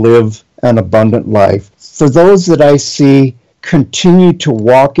us to live an abundant life. For those that I see continue to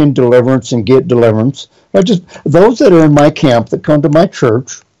walk in deliverance and get deliverance, those that are in my camp that come to my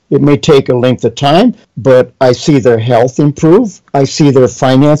church, it may take a length of time, but I see their health improve. I see their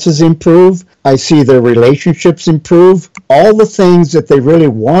finances improve. I see their relationships improve. All the things that they really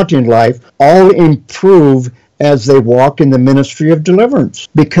want in life all improve as they walk in the ministry of deliverance.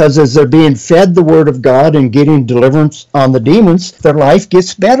 Because as they're being fed the word of God and getting deliverance on the demons, their life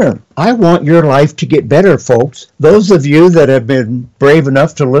gets better. I want your life to get better, folks. Those of you that have been brave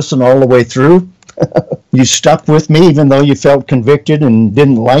enough to listen all the way through, you stuck with me even though you felt convicted and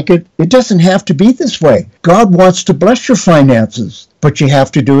didn't like it. It doesn't have to be this way. God wants to bless your finances, but you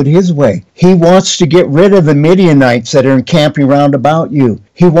have to do it his way. He wants to get rid of the Midianites that are encamping round about you.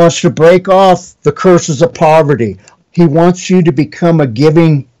 He wants to break off the curses of poverty. He wants you to become a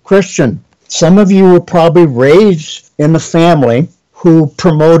giving Christian. Some of you were probably raised in a family who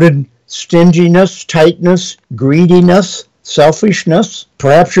promoted stinginess, tightness, greediness, selfishness.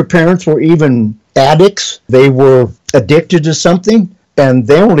 Perhaps your parents were even addicts. They were addicted to something. and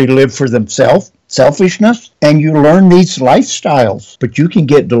they only live for themselves, selfishness, and you learn these lifestyles. But you can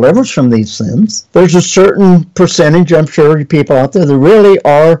get deliverance from these sins. There's a certain percentage, I'm sure, people out there that really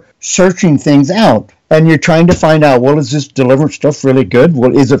are searching things out. And you're trying to find out, well, is this deliverance stuff really good?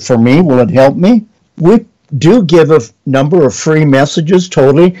 Well, is it for me? Will it help me? We do give a number of free messages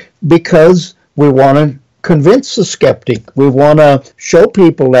totally because we want to convince the skeptic. We want to show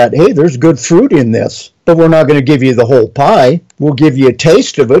people that, hey, there's good fruit in this, but we're not going to give you the whole pie. We'll give you a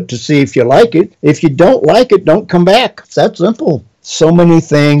taste of it to see if you like it. If you don't like it, don't come back. It's that simple. So many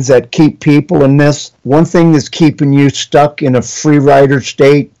things that keep people in this. One thing that's keeping you stuck in a free rider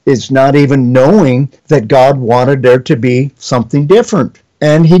state is not even knowing that God wanted there to be something different.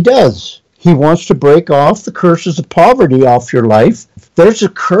 And he does. He wants to break off the curses of poverty off your life. There's a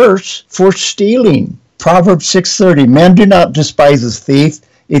curse for stealing. Proverbs 6:30, man, do not despise a thief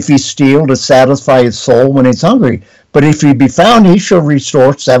if he steal to satisfy his soul when he's hungry. But if he be found, he shall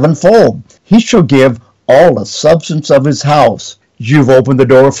restore sevenfold. He shall give all the substance of his house. You've opened the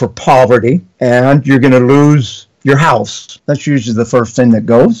door for poverty, and you're going to lose your house. That's usually the first thing that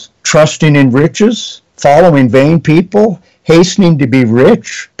goes. Trusting in riches, following vain people, hastening to be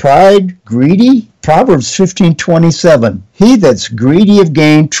rich, pride, greedy. Proverbs 15:27. He that's greedy of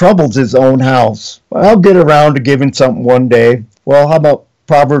gain troubles his own house. Well, I'll get around to giving something one day. Well, how about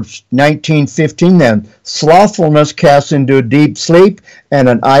Proverbs 19:15 then? Slothfulness casts into a deep sleep, and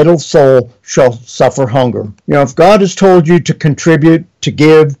an idle soul shall suffer hunger. You know, if God has told you to contribute, to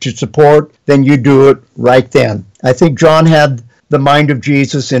give, to support, then you do it right then. I think John had the mind of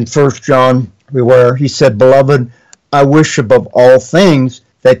Jesus in 1 John, where he said, Beloved, I wish above all things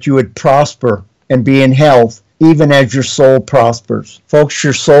that you would prosper and be in health, even as your soul prospers. Folks,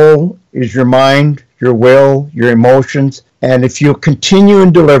 your soul is your mind, your will, your emotions. And if you'll continue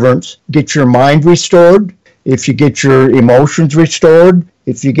in deliverance, get your mind restored, if you get your emotions restored,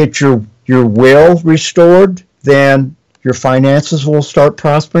 if you get your will restored, then your finances will start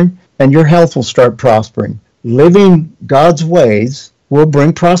prospering and your health will start prospering. Living God's ways will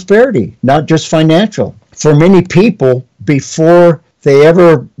bring prosperity, not just financial. For many people, before they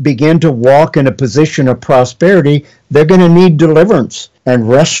ever begin to walk in a position of prosperity, they're going to need deliverance and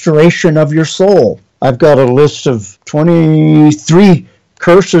restoration of your soul. I've got a list of 23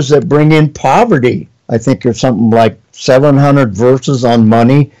 curses that bring in poverty. I think there's something like 700 verses on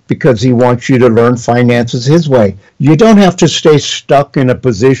money because he wants you to learn finances his way. You don't have to stay stuck in a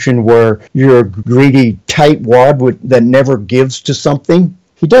position where you're a greedy tightwad that never gives to something.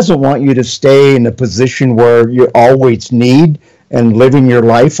 He doesn't want you to stay in a position where you always need and living your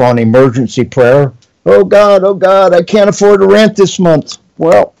life on emergency prayer. Oh God, I can't afford to rent this month.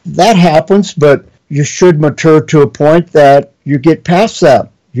 Well, that happens, but you should mature to a point that you get past that.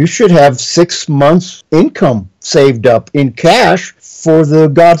 You should have 6 months' income saved up in cash for the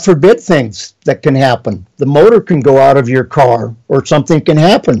God forbid things that can happen. The motor can go out of your car or something can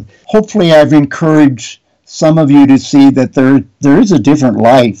happen. Hopefully I've encouraged some of you to see that there is a different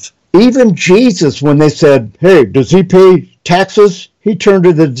life. Even Jesus, when they said, hey, does he pay taxes? He turned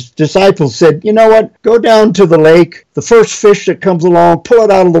to the disciples and said, you know what? Go down to the lake. The first fish that comes along, pull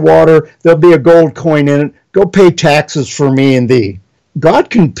it out of the water. There'll be a gold coin in it. Go pay taxes for me and thee. God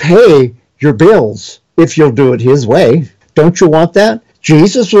can pay your bills if you'll do it his way. Don't you want that?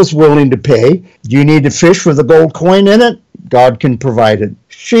 Jesus was willing to pay. Do you need a fish with a gold coin in it? God can provide it.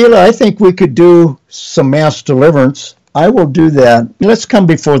 Sheila, I think we could do some mass deliverance. I will do that. Let's come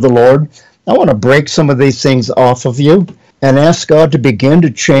before the Lord. I want to break some of these things off of you and ask God to begin to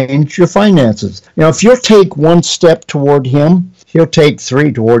change your finances. You know, if you'll take one step toward him, he'll take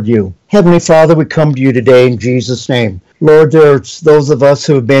 3 toward you. Heavenly Father, we come to you today in Jesus' name. Lord, there's those of us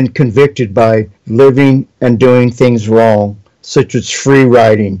who have been convicted by living and doing things wrong, such as free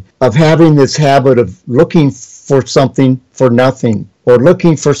riding, of having this habit of looking for something for nothing, or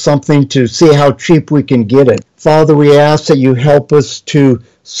looking for something to see how cheap we can get it. Father, we ask that you help us to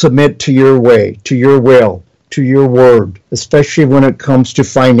submit to your way, to your will, to your word, especially when it comes to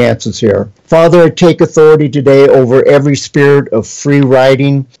finances here. Father, I take authority today over every spirit of free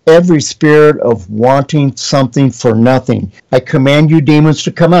riding, every spirit of wanting something for nothing. I command you, demons,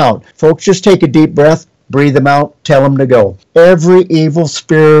 to come out. Folks, just take a deep breath, breathe them out, tell them to go. Every evil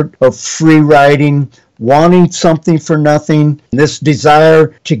spirit of free riding, wanting something for nothing, this desire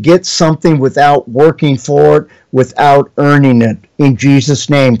to get something without working for it, without earning it. In Jesus'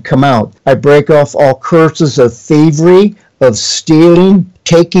 name, come out. I break off all curses of thievery, of stealing,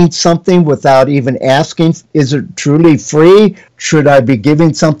 taking something without even asking, is it truly free? Should I be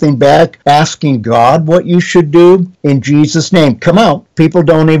giving something back? Asking God what you should do? In Jesus' name, come out. People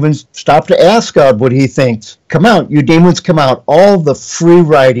don't even stop to ask God what he thinks. Come out. You demons, come out. All the free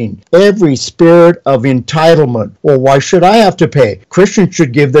riding, every spirit of entitlement. Well, why should I have to pay? Christians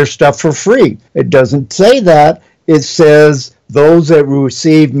should give their stuff for free. It doesn't say that. It says those that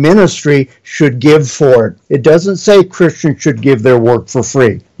receive ministry should give for it. It doesn't say Christians should give their work for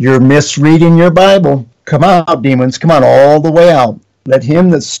free. You're misreading your Bible. Come out, demons. Come on, all the way out. Let him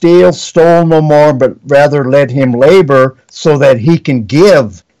that steals stole no more, but rather let him labor so that he can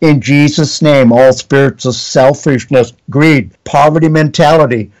give. In Jesus' name, all spirits of selfishness, greed, poverty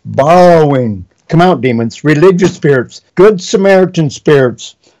mentality, borrowing. Come out, demons. Religious spirits, good Samaritan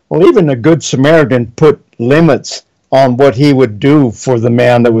spirits. Well, even a good Samaritan put limits on what he would do for the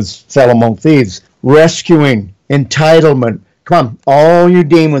man that fell among thieves. Rescuing, entitlement. Come on, all you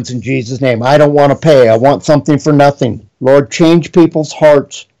demons in Jesus' name. I don't want to pay. I want something for nothing. Lord, change people's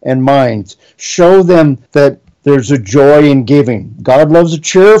hearts and minds. Show them that there's a joy in giving. God loves a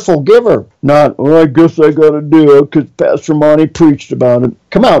cheerful giver. Not, I guess I got to do it because Pastor Monty preached about it.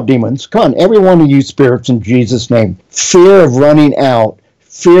 Come out, demons. Come on, every one of you spirits in Jesus' name. Fear of running out.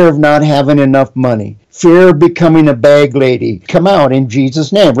 Fear of not having enough money. Fear of becoming a bag lady. Come out in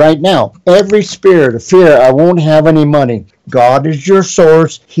Jesus' name right now. Every spirit of fear, I won't have any money. God is your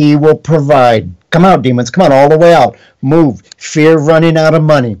source. He will provide. Come out, demons. Come on, all the way out. Move. Fear of running out of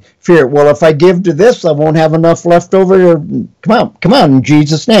money. Fear, well, if I give to this, I won't have enough left over. Come on in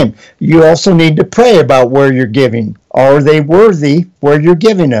Jesus' name. You also need to pray about where you're giving. Are they worthy where you're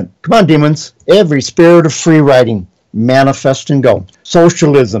giving it? Come on, demons. Every spirit of free riding. Manifest and go.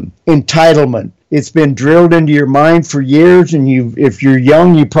 Socialism, entitlement. It's been drilled into your mind for years, and if you're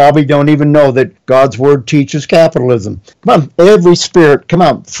young, you probably don't even know that God's word teaches capitalism. Come on, every spirit, come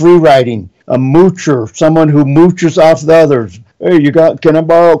on, free riding, a moocher, someone who mooches off the others. Hey, can I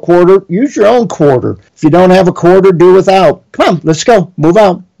borrow a quarter? Use your own quarter. If you don't have a quarter, do without. Come on, let's go. Move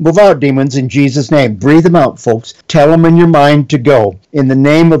out. Move out, demons, in Jesus' name. Breathe them out, folks. Tell them in your mind to go. In the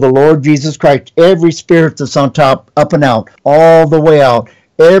name of the Lord Jesus Christ, every spirit that's on top, up and out, all the way out.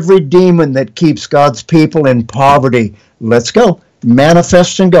 Every demon that keeps God's people in poverty, let's go.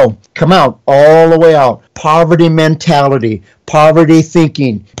 Manifest and go. Come out, all the way out. Poverty mentality, poverty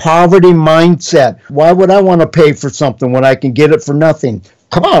thinking, poverty mindset. Why would I want to pay for something when I can get it for nothing?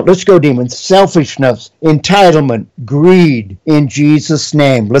 Come on, let's go, demons. Selfishness, entitlement, greed, in Jesus'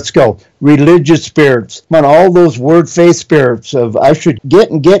 name. Let's go. Religious spirits. Come on, all those word faith spirits of I should get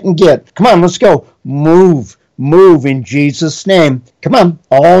and get and get. Come on, let's go. Move in Jesus' name. Come on,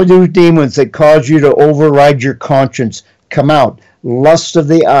 all you demons that cause you to override your conscience, come out. Lust of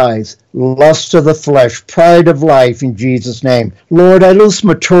the eyes, lust of the flesh, pride of life in Jesus' name. Lord, I lose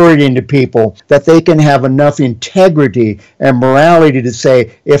maturity into people that they can have enough integrity and morality to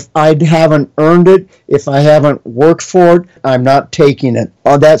say, if I haven't earned it, if I haven't worked for it, I'm not taking it.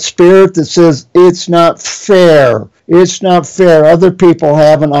 That spirit that says, it's not fair. It's not fair. Other people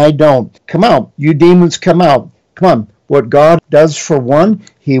have and I don't. Come out. You demons, come out. Come on. What God does for one,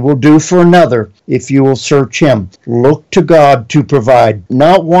 he will do for another if you will search him. Look to God to provide,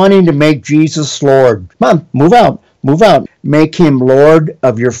 not wanting to make Jesus Lord. Come on, move out. Move out. Make him Lord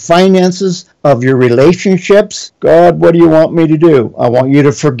of your finances, of your relationships. God, what do you want me to do? I want you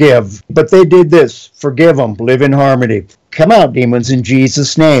to forgive. But they did this. Forgive them. Live in harmony. Come out, demons, in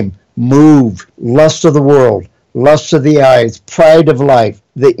Jesus' name. Move. Lust of the world. Lust of the eyes. Pride of life.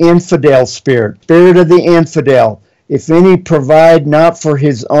 The infidel spirit. Spirit of the infidel. If any provide not for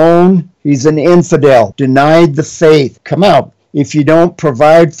his own, he's an infidel. Denied the faith. Come out. If you don't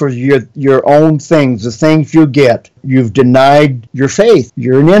provide for your own things, the things you get, you've denied your faith.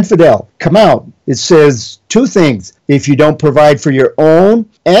 You're an infidel. Come out. It says two things. If you don't provide for your own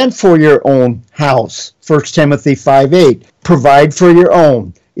and for your own house. 1 Timothy 5:8. Provide for your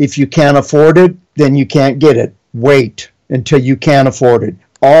own. If you can't afford it, then you can't get it. Wait until you can afford it.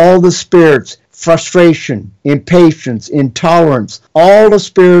 All the spirits, frustration, impatience, intolerance, all the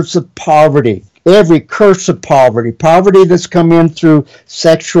spirits of poverty, every curse of poverty, poverty that's come in through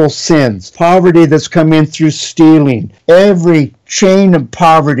sexual sins, poverty that's come in through stealing, every chain of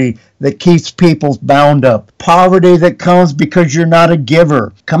poverty that keeps people bound up, poverty that comes because you're not a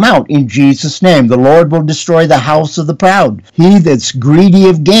giver. Come out in Jesus' name. The Lord will destroy the house of the proud. He that's greedy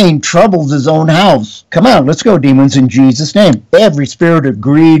of gain troubles his own house. Come out. Let's go, demons, in Jesus' name. Every spirit of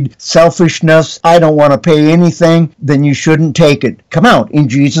greed, selfishness, I don't want to pay anything, then you shouldn't take it. Come out in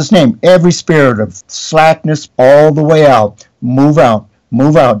Jesus' name. Every spirit of slackness all the way out. Move out.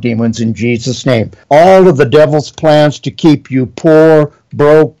 Move out, demons, in Jesus' name. All of the devil's plans to keep you poor,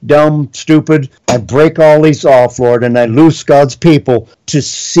 broke, dumb, stupid, I break all these off, Lord, and I loose God's people to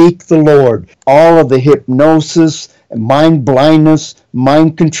seek the Lord. All of the hypnosis, mind blindness,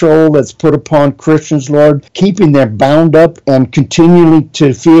 mind control that's put upon Christians, Lord, keeping them bound up and continually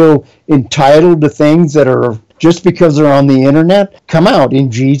to feel entitled to things that are just because they're on the internet, come out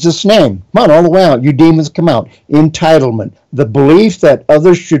in Jesus' name. Come on, all the way out. You demons, come out. Entitlement. The belief that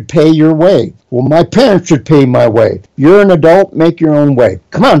others should pay your way. Well, my parents should pay my way. You're an adult, make your own way.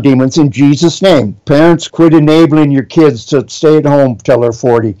 Come on, demons, in Jesus' name. Parents, quit enabling your kids to stay at home till they're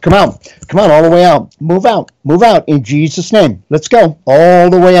 40. Come out. Come on, all the way out. Move out. Move out in Jesus' name. Let's go. All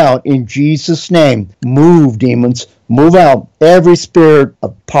the way out in Jesus' name. Move, demons. Move out. Every spirit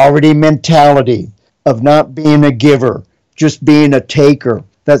of poverty mentality, of not being a giver, just being a taker.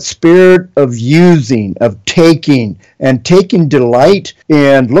 That spirit of using, of taking, and taking delight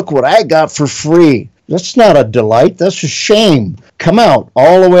in, look what I got for free. That's not a delight, that's a shame. Come out,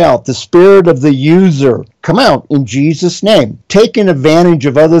 all the way out. The spirit of the user, come out in Jesus' name. Taking advantage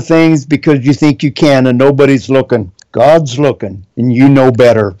of other things because you think you can and nobody's looking. God's looking, and you know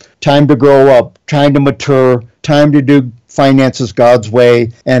better. Time to grow up, time to mature, time to do finances God's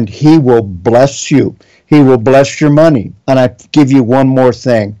way, and He will bless you. He will bless your money. And I give you one more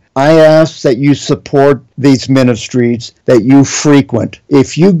thing. I ask that you support these ministries that you frequent.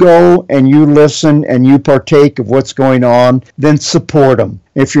 If you go and you listen and you partake of what's going on, then support them.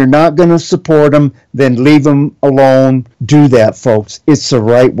 If you're not going to support them, then leave them alone. Do that, folks. It's the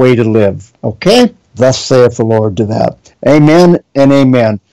right way to live. Okay? Thus saith the Lord to that. Amen and amen.